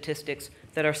out-of-suspension statistics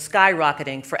that are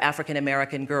skyrocketing for African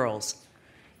American girls.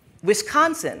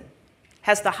 Wisconsin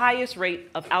has the highest rate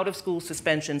of out-of-school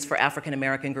suspensions for African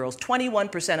American girls.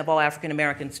 21% of all African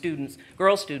American students,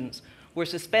 girl students, were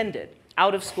suspended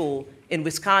out of school in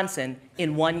Wisconsin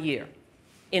in 1 year.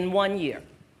 In 1 year.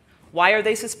 Why are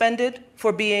they suspended?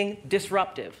 For being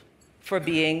disruptive, for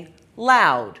being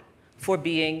loud, for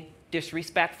being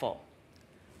disrespectful.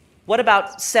 What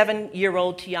about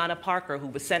 7-year-old Tiana Parker, who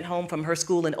was sent home from her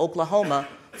school in Oklahoma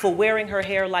for wearing her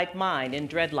hair like mine in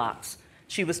dreadlocks?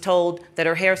 She was told that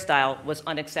her hairstyle was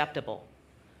unacceptable.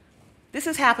 This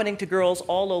is happening to girls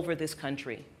all over this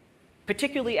country,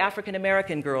 particularly African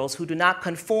American girls who do not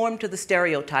conform to the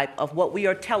stereotype of what we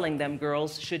are telling them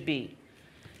girls should be.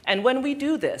 And when we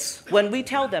do this, when we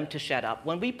tell them to shut up,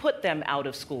 when we put them out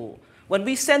of school, when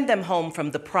we send them home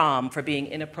from the prom for being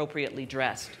inappropriately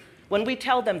dressed, when we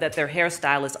tell them that their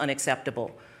hairstyle is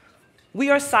unacceptable, we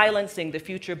are silencing the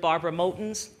future Barbara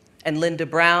Motons and Linda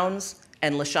Browns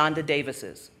and LaShonda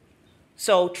Davises.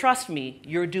 So trust me,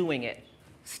 you're doing it.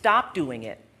 Stop doing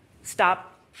it.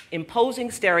 Stop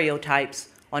imposing stereotypes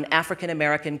on African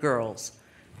American girls.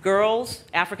 Girls,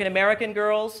 African American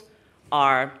girls,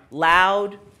 are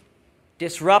loud,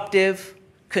 disruptive,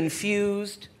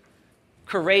 confused,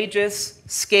 courageous,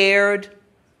 scared,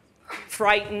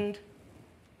 frightened.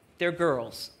 They're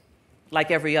girls,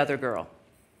 like every other girl.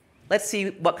 Let's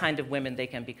see what kind of women they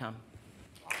can become.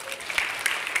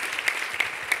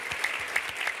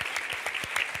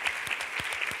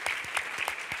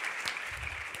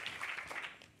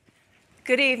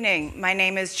 Good evening. My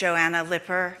name is Joanna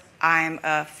Lipper. I'm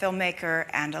a filmmaker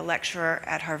and a lecturer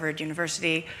at Harvard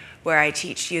University, where I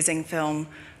teach using film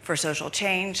for social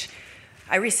change.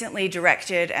 I recently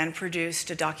directed and produced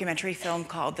a documentary film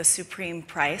called The Supreme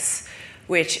Price,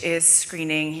 which is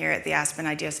screening here at the Aspen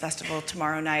Ideas Festival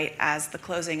tomorrow night as the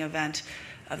closing event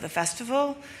of the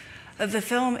festival. The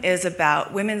film is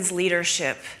about women's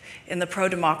leadership in the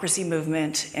pro-democracy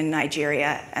movement in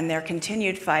Nigeria and their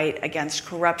continued fight against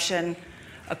corruption,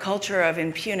 a culture of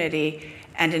impunity,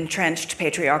 and entrenched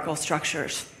patriarchal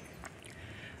structures.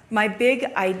 My big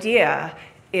idea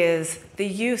is the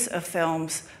use of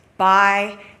films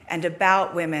by and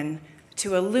about women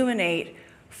to illuminate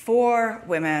for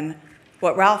women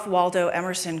what Ralph Waldo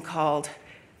Emerson called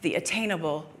the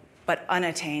attainable but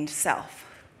unattained self.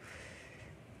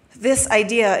 This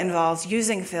idea involves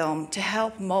using film to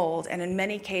help mold and in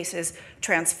many cases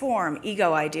transform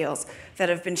ego ideals that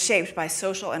have been shaped by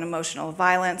social and emotional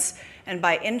violence and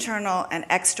by internal and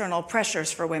external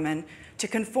pressures for women to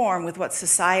conform with what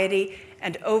society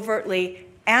and overtly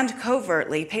and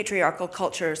covertly patriarchal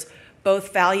cultures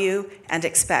both value and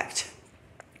expect.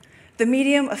 The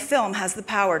medium of film has the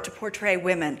power to portray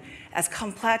women as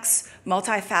complex,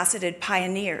 multifaceted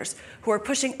pioneers who are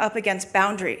pushing up against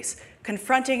boundaries,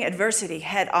 confronting adversity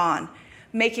head-on,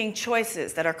 making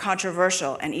choices that are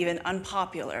controversial and even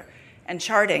unpopular, and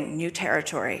charting new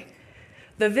territory.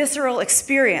 The visceral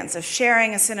experience of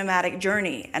sharing a cinematic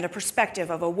journey and a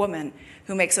perspective of a woman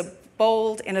who makes a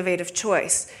bold, innovative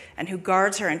choice and who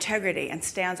guards her integrity and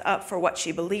stands up for what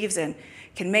she believes in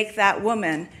can make that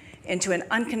woman into an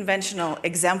unconventional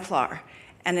exemplar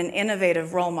and an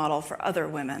innovative role model for other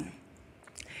women.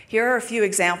 Here are a few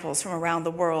examples from around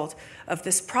the world of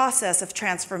this process of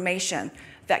transformation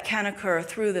that can occur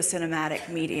through the cinematic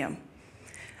medium.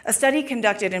 A study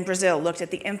conducted in Brazil looked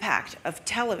at the impact of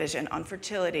television on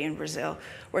fertility in Brazil,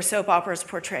 where soap operas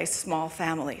portray small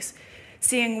families.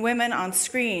 Seeing women on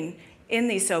screen in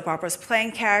these soap operas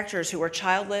playing characters who were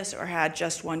childless or had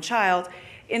just one child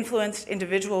influenced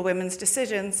individual women's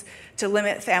decisions to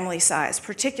limit family size,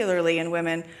 particularly in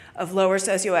women of lower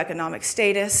socioeconomic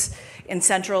status in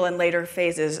central and later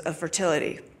phases of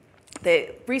fertility.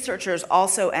 The researchers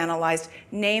also analyzed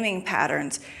naming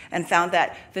patterns and found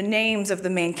that the names of the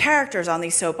main characters on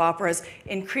these soap operas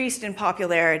increased in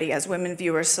popularity as women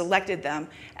viewers selected them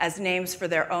as names for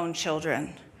their own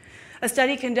children. A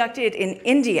study conducted in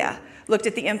India looked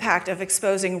at the impact of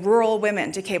exposing rural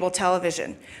women to cable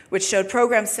television, which showed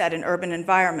programs set in urban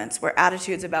environments where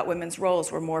attitudes about women's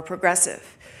roles were more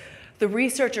progressive. The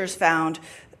researchers found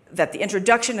that the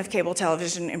introduction of cable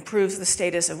television improves the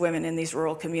status of women in these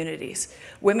rural communities.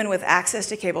 Women with access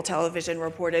to cable television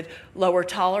reported lower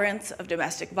tolerance of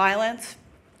domestic violence,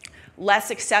 less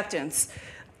acceptance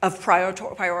of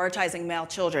prioritizing male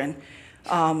children,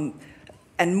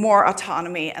 and more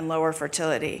autonomy and lower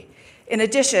fertility. In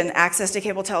addition, access to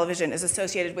cable television is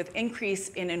associated with increase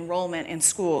in enrollment in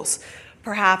schools.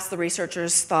 Perhaps the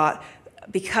researchers thought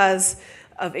because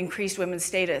of increased women's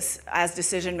status as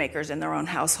decision makers in their own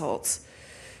households.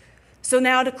 So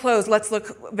now to close, let's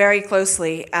look very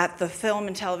closely at the film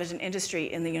and television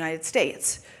industry in the United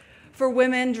States. For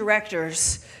women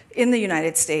directors in the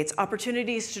United States,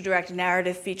 opportunities to direct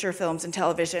narrative feature films and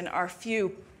television are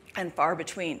few and far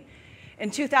between. In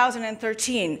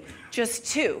 2013, just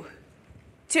two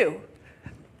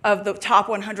of the top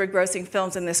 100 grossing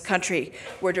films in this country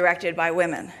were directed by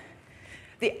women.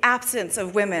 The absence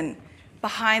of women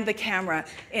behind the camera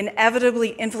inevitably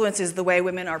influences the way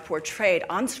women are portrayed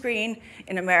on screen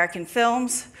in American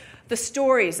films, the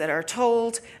stories that are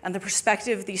told, and the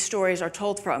perspective these stories are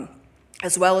told from,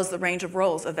 as well as the range of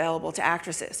roles available to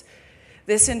actresses.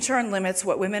 This in turn limits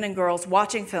what women and girls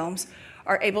watching films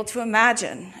are able to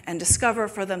imagine and discover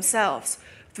for themselves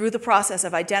through the process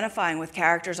of identifying with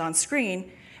characters on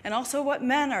screen, and also what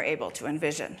men are able to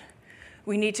envision.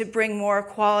 We need to bring more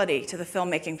equality to the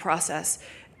filmmaking process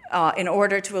in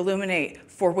order to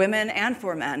illuminate for women and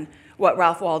for men what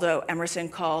Ralph Waldo Emerson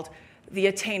called the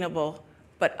attainable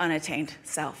but unattained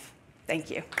self. Thank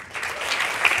you.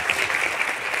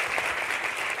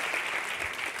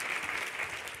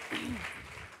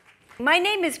 My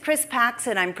name is Chris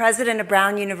Paxson. I'm president of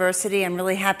Brown University. I'm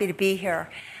really happy to be here.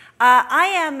 I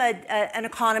am an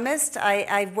economist.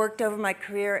 I've worked over my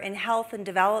career in health and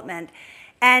development.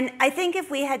 And I think if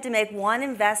we had to make one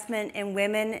investment in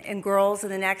women and girls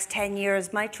in the next 10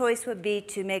 years, my choice would be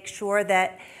to make sure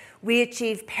that we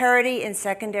achieve parity in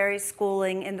secondary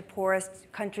schooling in the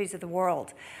poorest countries of the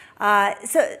world.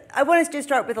 So I want to just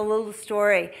start with a little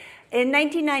story. In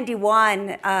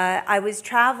 1991, I was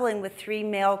traveling with 3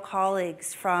 male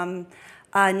colleagues from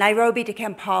Nairobi to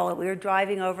Kampala. We were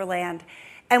driving overland.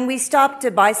 And we stopped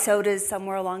to buy sodas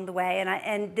somewhere along the way.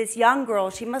 And this young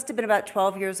girl, she must have been about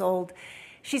 12 years old,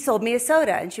 she sold me a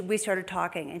soda, and we started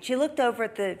talking. And she looked over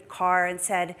at the car and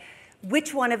said,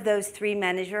 "Which one of those 3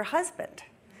 men is your husband?"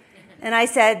 And I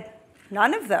said,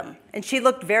 "None of them." And she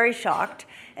looked very shocked.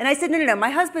 And I said, no,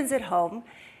 my husband's at home.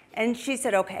 And she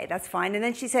said, "Okay, that's fine." And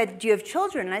then she said, "Do you have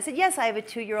children?" And I said, "Yes, I have a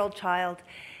 2-year-old child."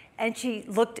 And she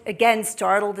looked again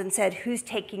startled and said, "Who's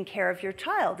taking care of your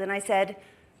child?" And I said,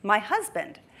 "My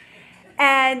husband."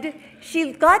 And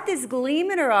she got this gleam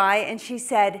in her eye, and she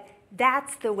said,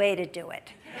 "That's the way to do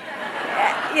it."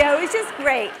 It was just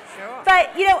great. Sure.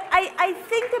 But, I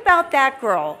think about that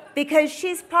girl because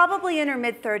she's probably in her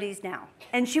mid-30s now.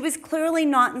 And she was clearly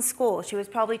not in school. She was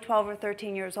probably 12 or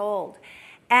 13 years old.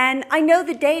 And I know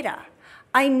the data.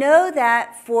 I know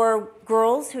that for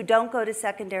girls who don't go to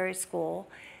secondary school,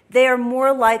 they are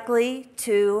more likely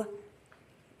to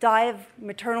die of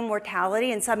maternal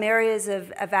mortality. In some areas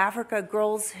of Africa,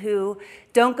 girls who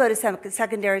don't go to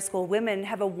secondary school, women,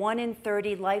 have a 1 in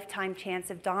 30 lifetime chance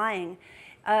of dying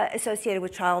associated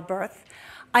with childbirth.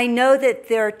 I know that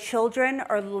their children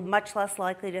are much less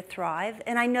likely to thrive,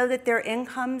 and I know that their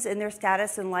incomes and their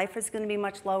status in life is going to be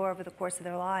much lower over the course of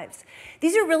their lives.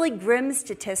 These are really grim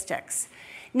statistics.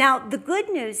 Now, the good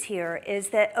news here is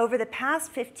that over the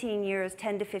past 15 years,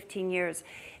 10 to 15 years,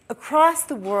 across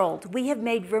the world, we have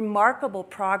made remarkable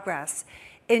progress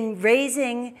in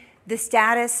raising the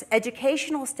status,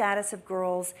 educational status of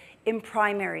girls in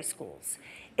primary schools.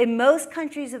 In most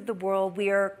countries of the world, we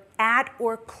are at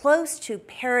or close to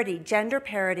parity, gender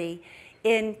parity,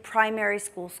 in primary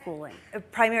school schooling,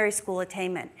 primary school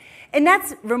attainment. And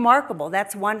that's remarkable,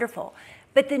 that's wonderful.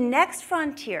 But the next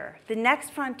frontier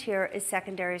is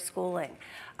secondary schooling,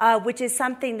 which is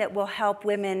something that will help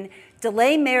women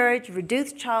delay marriage,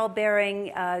 reduce childbearing,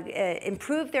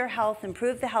 improve their health,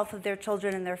 improve the health of their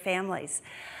children and their families.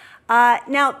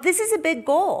 Now, this is a big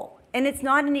goal, and it's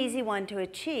not an easy one to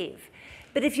achieve.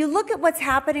 But if you look at what's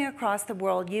happening across the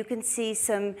world, you can see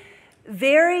some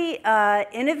very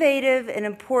innovative and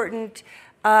important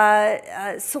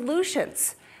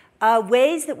solutions,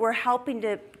 ways that we're helping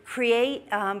to create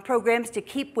programs to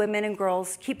keep women and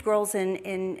girls, keep girls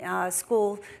in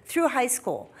school through high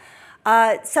school.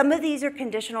 Some of these are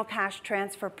conditional cash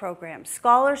transfer programs,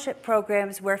 scholarship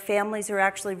programs where families are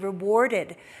actually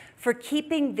rewarded for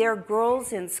keeping their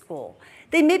girls in school.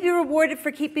 They may be rewarded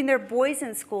for keeping their boys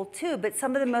in school too, but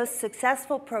some of the most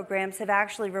successful programs have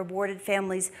actually rewarded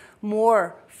families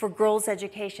more for girls'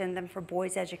 education than for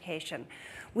boys' education.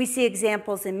 We see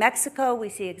examples in Mexico, we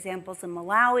see examples in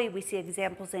Malawi, we see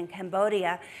examples in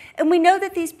Cambodia, and we know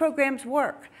that these programs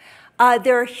work.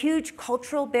 There are huge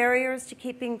cultural barriers to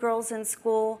keeping girls in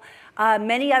school,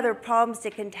 many other problems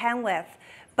to contend with.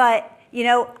 But, you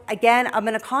know, again, I'm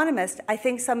an economist. I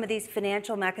think some of these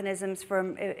financial mechanisms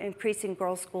for increasing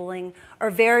girls' schooling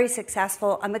are very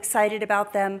successful. I'm excited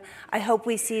about them. I hope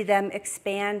we see them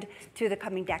expand through the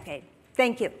coming decade.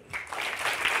 Thank you.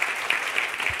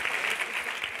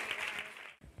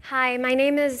 Hi, my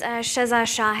name is Shiza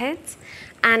Shahid,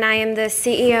 and I am the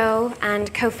CEO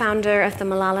and co-founder of the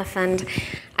Malala Fund.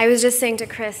 I was just saying to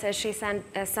Chris as she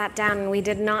sat down, and we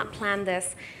did not plan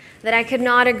this, that I could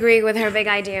not agree with her big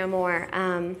idea more.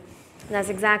 That's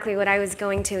exactly what I was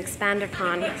going to expand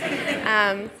upon.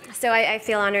 So I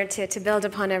feel honored to build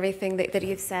upon everything that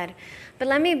you've said. But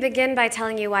let me begin by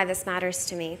telling you why this matters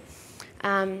to me.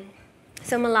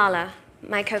 So Malala,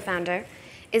 my co-founder,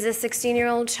 is a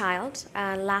 16-year-old child.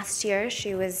 Last year,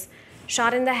 she was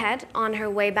shot in the head on her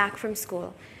way back from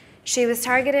school. She was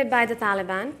targeted by the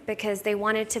Taliban because they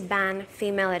wanted to ban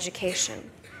female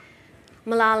education.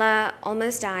 Malala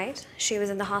almost died. She was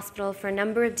in the hospital for a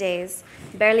number of days,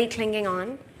 barely clinging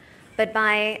on. But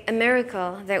by a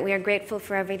miracle that we are grateful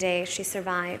for every day, she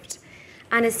survived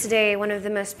and is today one of the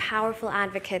most powerful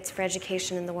advocates for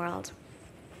education in the world.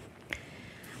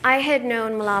 I had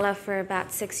known Malala for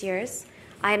about 6 years.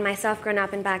 I had myself grown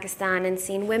up in Pakistan and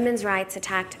seen women's rights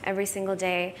attacked every single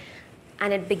day,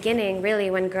 and at beginning,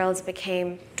 really, when girls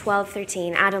became 12,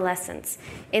 13, adolescents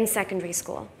in secondary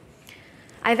school.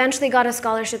 I eventually got a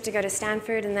scholarship to go to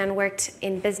Stanford and then worked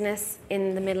in business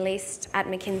in the Middle East at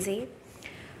McKinsey.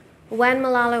 When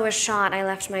Malala was shot, I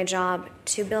left my job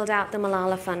to build out the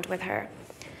Malala Fund with her.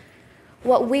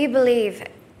 What we believe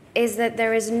is that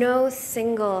there is no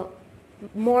single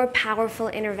more powerful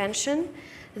intervention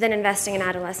than investing in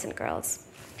adolescent girls.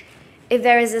 If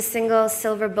there is a single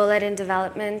silver bullet in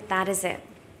development, that is it.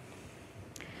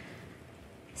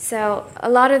 So a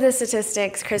lot of the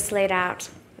statistics Chris laid out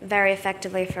very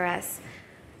effectively for us.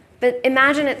 But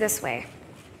imagine it this way.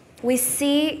 We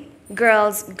see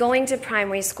girls going to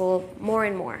primary school more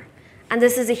and more, and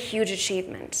this is a huge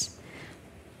achievement.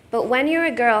 But when you're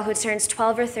a girl who turns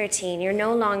 12 or 13, you're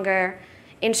no longer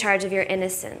in charge of your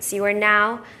innocence. You are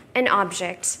now an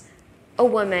object, a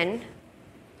woman,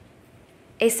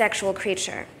 a sexual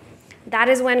creature. That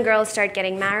is when girls start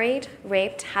getting married,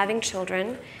 raped, having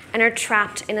children, and are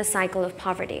trapped in a cycle of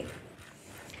poverty.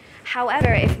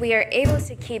 However, if we are able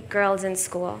to keep girls in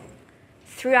school,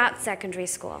 throughout secondary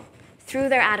school, through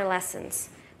their adolescence,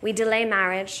 we delay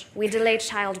marriage, we delay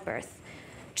childbirth.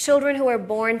 Children who are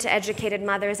born to educated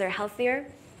mothers are healthier,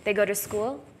 they go to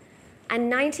school,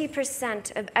 and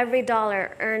 90% of every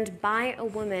dollar earned by a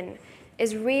woman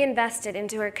is reinvested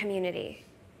into her community.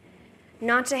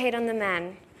 Not to hate on the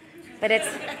men, but it's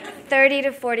 30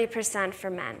 to 40% for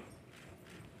men.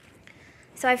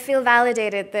 So I feel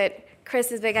validated that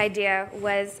Chris's big idea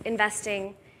was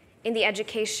investing in the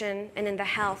education and in the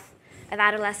health of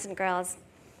adolescent girls.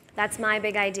 That's my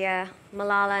big idea,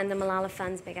 Malala and the Malala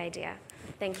Fund's big idea.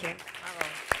 Thank you. Bravo.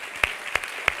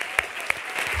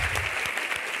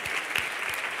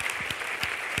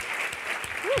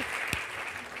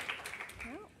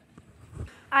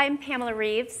 I'm Pamela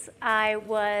Reeves. I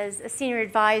was a senior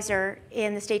advisor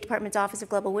in the State Department's Office of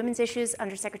Global Women's Issues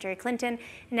under Secretary Clinton.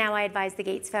 Now I advise the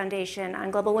Gates Foundation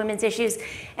on global women's issues.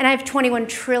 And I have 21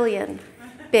 trillion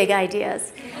big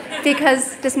ideas,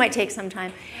 because this might take some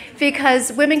time,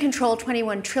 because women control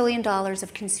 $21 trillion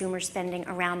of consumer spending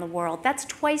around the world. That's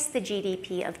twice the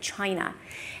GDP of China.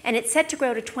 And it's set to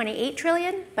grow to 28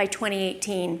 trillion by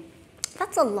 2018.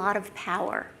 That's a lot of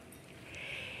power.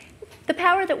 The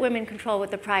power that women control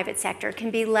with the private sector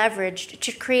can be leveraged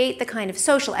to create the kind of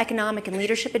social, economic, and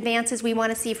leadership advances we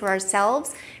want to see for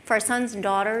ourselves, for our sons and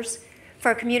daughters, for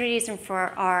our communities, and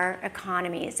for our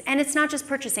economies. And it's not just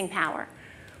purchasing power.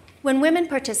 When women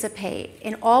participate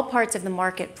in all parts of the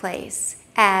marketplace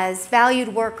as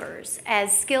valued workers,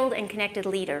 as skilled and connected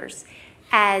leaders,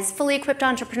 as fully equipped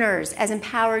entrepreneurs, as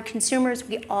empowered consumers,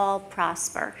 we all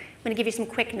prosper. I'm going to give you some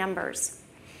quick numbers.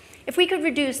 If we could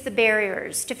reduce the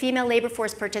barriers to female labor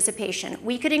force participation,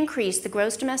 we could increase the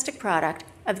gross domestic product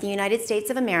of the United States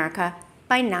of America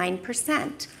by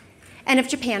 9%. and of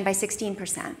Japan by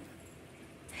 16%.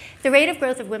 The rate of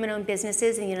growth of women-owned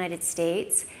businesses in the United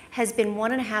States has been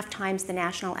 1.5 times the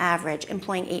national average,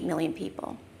 employing 8 million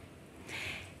people.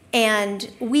 And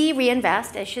we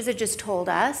reinvest, as Shiza just told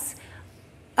us,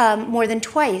 more than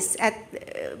twice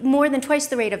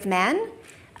the rate of men,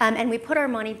 and we put our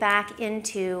money back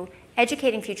into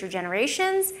educating future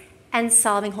generations and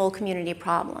solving whole community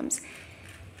problems.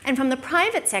 And from the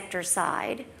private sector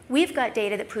side, we've got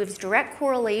data that proves direct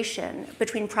correlation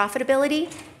between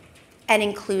profitability and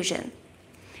inclusion.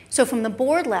 So from the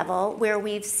board level, where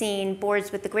we've seen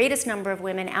boards with the greatest number of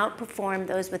women outperform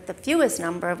those with the fewest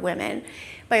number of women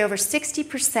by over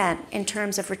 60% in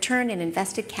terms of return in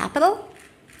invested capital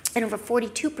and over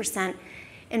 42%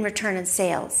 in return in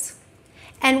sales.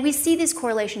 And we see these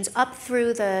correlations up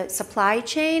through the supply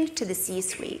chain to the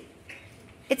C-suite.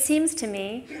 It seems to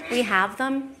me we have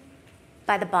them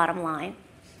by the bottom line.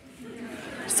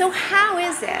 So how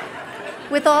is it,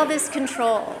 with all this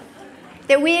control,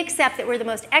 that we accept that we're the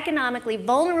most economically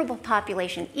vulnerable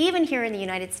population, even here in the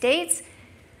United States,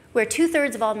 where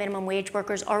 2/3 of all minimum wage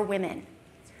workers are women,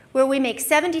 where we make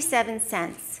 77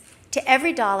 cents to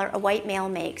every dollar a white male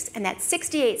makes, and that's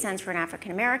 68 cents for an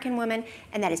African-American woman,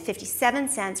 and that is 57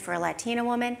 cents for a Latina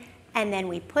woman, and then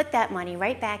we put that money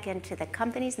right back into the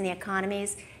companies and the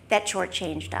economies that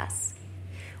shortchanged us.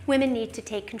 Women need to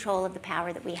take control of the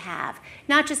power that we have,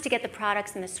 not just to get the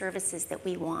products and the services that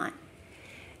we want,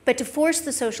 but to force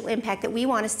the social impact that we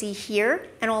want to see here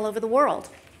and all over the world.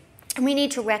 And we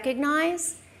need to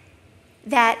recognize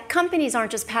that companies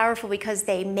aren't just powerful because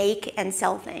they make and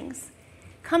sell things.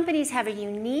 Companies have a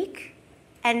unique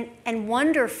and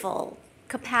wonderful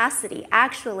capacity,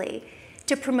 actually,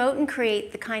 to promote and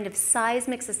create the kind of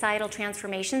seismic societal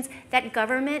transformations that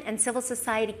government and civil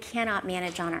society cannot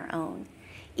manage on our own.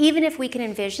 Even if we can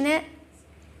envision it,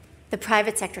 the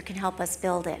private sector can help us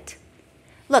build it.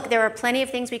 Look, there are plenty of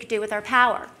things we could do with our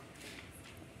power.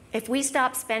 If we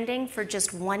stopped spending for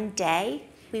just one day,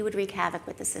 we would wreak havoc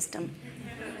with the system.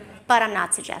 But I'm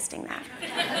not suggesting that.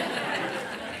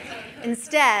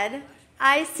 Instead,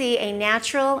 I see a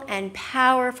natural and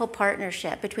powerful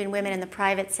partnership between women and the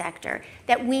private sector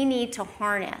that we need to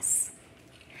harness.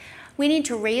 We need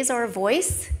to raise our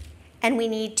voice, and we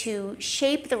need to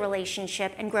shape the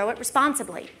relationship and grow it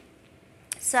responsibly.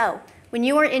 So, when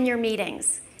you are in your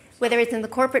meetings, whether it's in the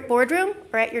corporate boardroom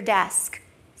or at your desk,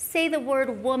 say the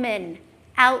word woman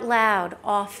out loud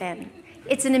often.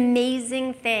 It's an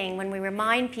amazing thing when we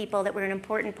remind people that we're an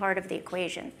important part of the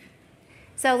equation.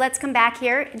 So let's come back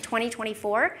here in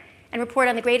 2024 and report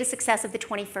on the greatest success of the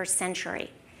 21st century.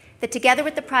 That together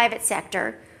with the private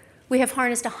sector, we have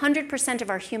harnessed 100% of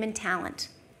our human talent.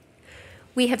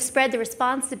 We have spread the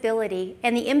responsibility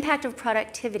and the impact of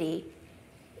productivity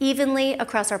evenly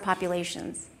across our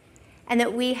populations, and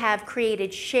that we have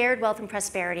created shared wealth and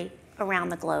prosperity around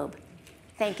the globe.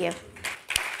 Thank you.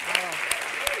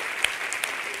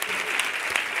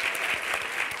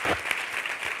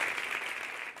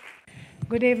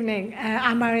 Good evening.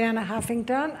 I'm Arianna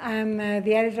Huffington. I'm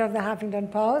the editor of the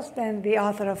Huffington Post and the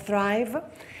author of Thrive.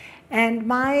 And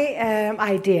my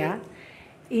idea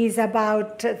is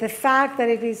about the fact that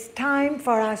it is time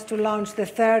for us to launch the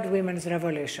third women's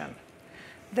revolution.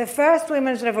 The first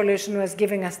women's revolution was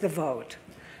giving us the vote.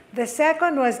 The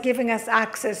second was giving us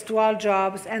access to all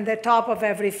jobs and the top of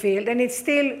every field. And it's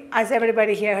still, as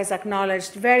everybody here has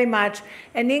acknowledged, very much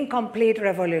an incomplete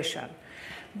revolution.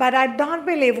 But I don't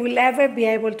believe we'll ever be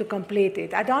able to complete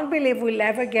it. I don't believe we'll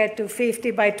ever get to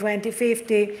 50 by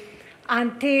 2050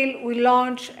 until we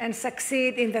launch and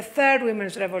succeed in the third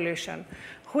women's revolution,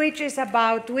 which is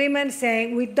about women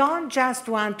saying we don't just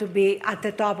want to be at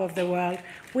the top of the world,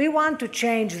 we want to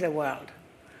change the world.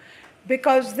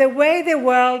 Because the way the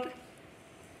world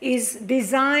is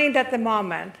designed at the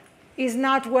moment is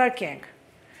not working.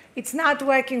 It's not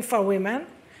working for women,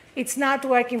 it's not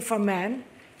working for men,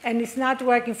 and it's not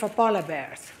working for polar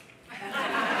bears.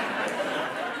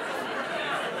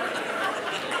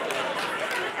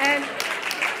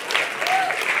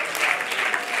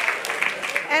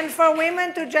 And for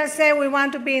women to just say we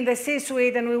want to be in the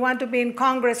C-suite and we want to be in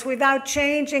Congress without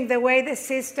changing the way the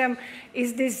system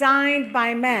is designed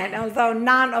by men, although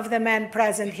none of the men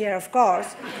present here, of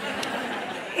course,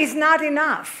 is not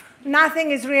enough.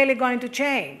 Nothing is really going to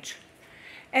change.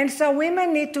 And so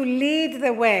women need to lead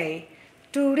the way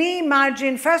to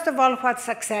reimagine, first of all, what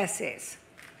success is.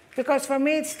 Because for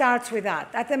me, it starts with that.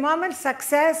 At the moment,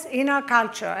 success in our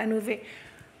culture, and we've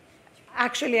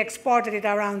actually exported it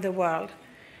around the world,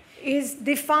 is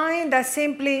defined as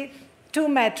simply two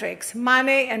metrics,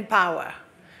 money and power.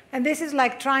 And this is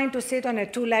like trying to sit on a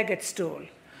two-legged stool.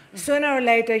 Sooner or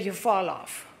later, you fall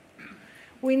off.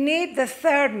 we need the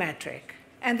third metric.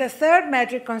 And the third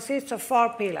metric consists of 4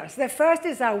 pillars. The first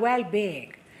is our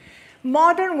well-being.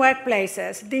 Modern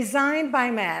workplaces designed by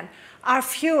men are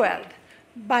fueled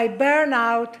by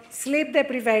burnout, sleep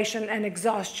deprivation, and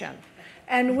exhaustion.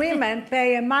 And women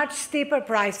pay a much steeper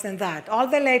price than that. All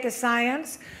the latest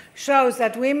science shows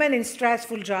that women in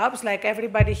stressful jobs, like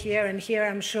everybody here and here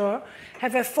I'm sure,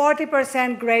 have a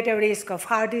 40% greater risk of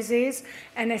heart disease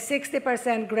and a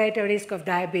 60% greater risk of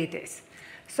diabetes.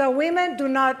 So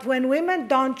when women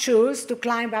don't choose to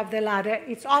climb up the ladder,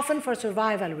 it's often for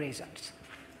survival reasons.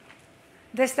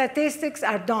 The statistics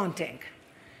are daunting.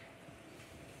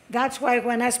 That's why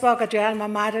when I spoke at your alma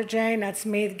mater, Jane, at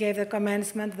Smith, gave the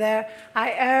commencement there,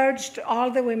 I urged all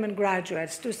the women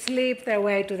graduates to sleep their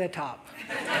way to the top.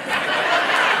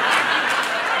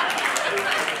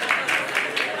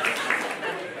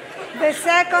 The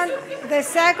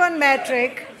second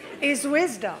metric is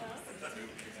wisdom.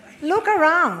 Look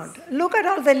around. Look at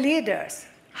all the leaders.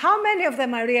 How many of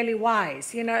them are really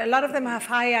wise? You know, a lot of them have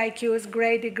high IQs,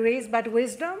 great degrees, but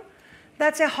wisdom,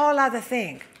 that's a whole other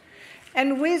thing.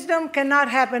 And wisdom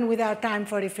cannot happen without time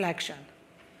for reflection.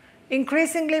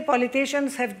 Increasingly,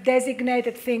 politicians have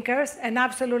designated thinkers and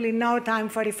absolutely no time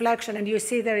for reflection, and you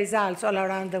see the results all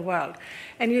around the world.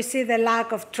 And you see the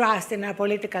lack of trust in our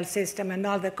political system and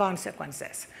all the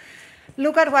consequences.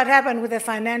 Look at what happened with the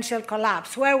financial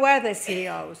collapse. Where were the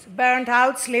CEOs? Burnt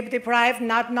out, sleep-deprived,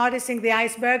 not noticing the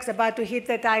icebergs about to hit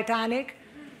the Titanic?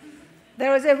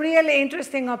 There was a really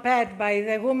interesting op-ed by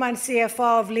the woman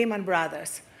CFO of Lehman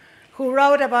Brothers, who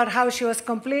wrote about how she was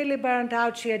completely burnt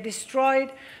out. She had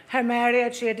destroyed her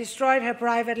marriage. She had destroyed her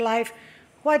private life.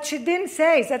 What she didn't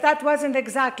say is that that wasn't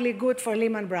exactly good for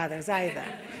Lehman Brothers either.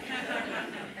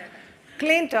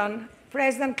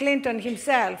 President Clinton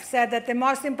himself said that the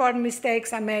most important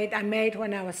mistakes I made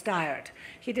when I was tired.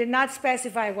 He did not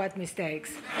specify what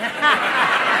mistakes.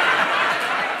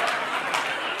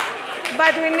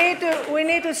 But we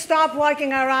need to stop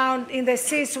walking around in the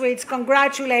C-suites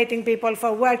congratulating people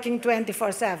for working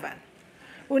 24/7.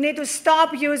 We need to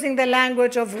stop using the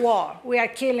language of war. We are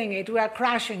killing it. We are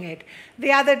crushing it.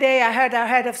 The other day, I heard our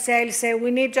head of sales say,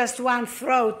 we need just one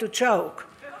throat to choke.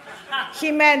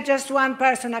 He meant just one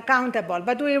person accountable.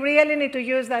 But do we really need to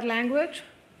use that language?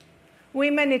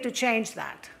 Women need to change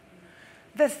that.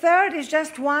 The third is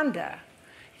just wonder.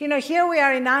 You know, here we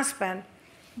are in Aspen,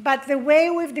 but the way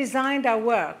we've designed our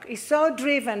work is so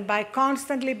driven by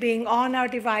constantly being on our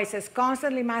devices,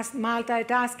 constantly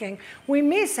multitasking, we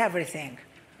miss everything.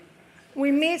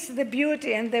 We miss the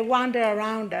beauty and the wonder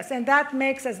around us, and that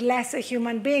makes us lesser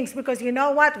human beings because you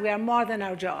know what? We are more than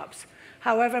our jobs,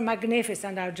 however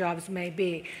magnificent our jobs may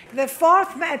be. The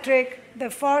fourth metric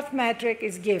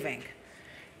is giving,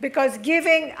 because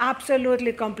giving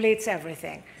absolutely completes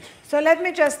everything. So let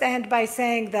me just end by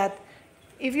saying that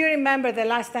if you remember the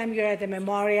last time you were at a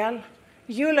memorial,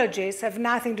 eulogies have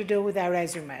nothing to do with our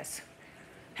resumes.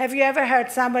 Have you ever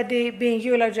heard somebody being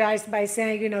eulogized by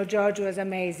saying, you know, George was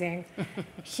amazing.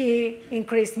 He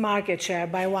increased market share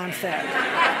by 1/3.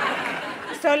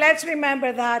 So let's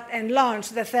remember that and launch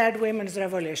the third women's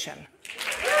revolution.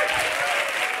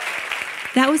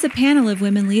 That was a panel of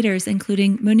women leaders,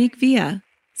 including Monique Villa,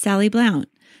 Sally Blount,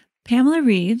 Pamela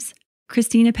Reeves,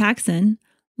 Christina Paxson,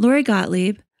 Lori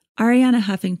Gottlieb, Arianna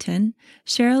Huffington,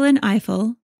 Sherilyn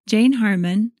Eiffel, Jane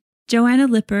Harman, Joanna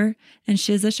Lipper, and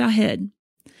Shiza Shahid.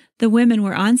 The women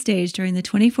were on stage during the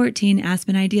 2014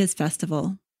 Aspen Ideas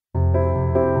Festival.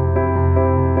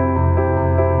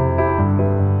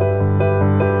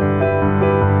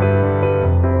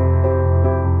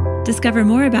 Discover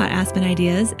more about Aspen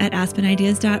Ideas at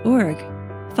aspenideas.org.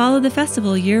 Follow the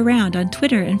festival year-round on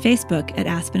Twitter and Facebook at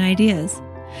Aspen Ideas.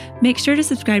 Make sure to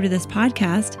subscribe to this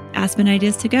podcast, Aspen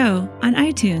Ideas to Go, on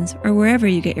iTunes or wherever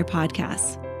you get your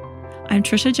podcasts. I'm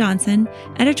Trisha Johnson,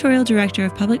 Editorial Director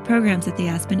of Public Programs at the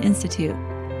Aspen Institute.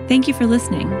 Thank you for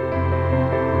listening.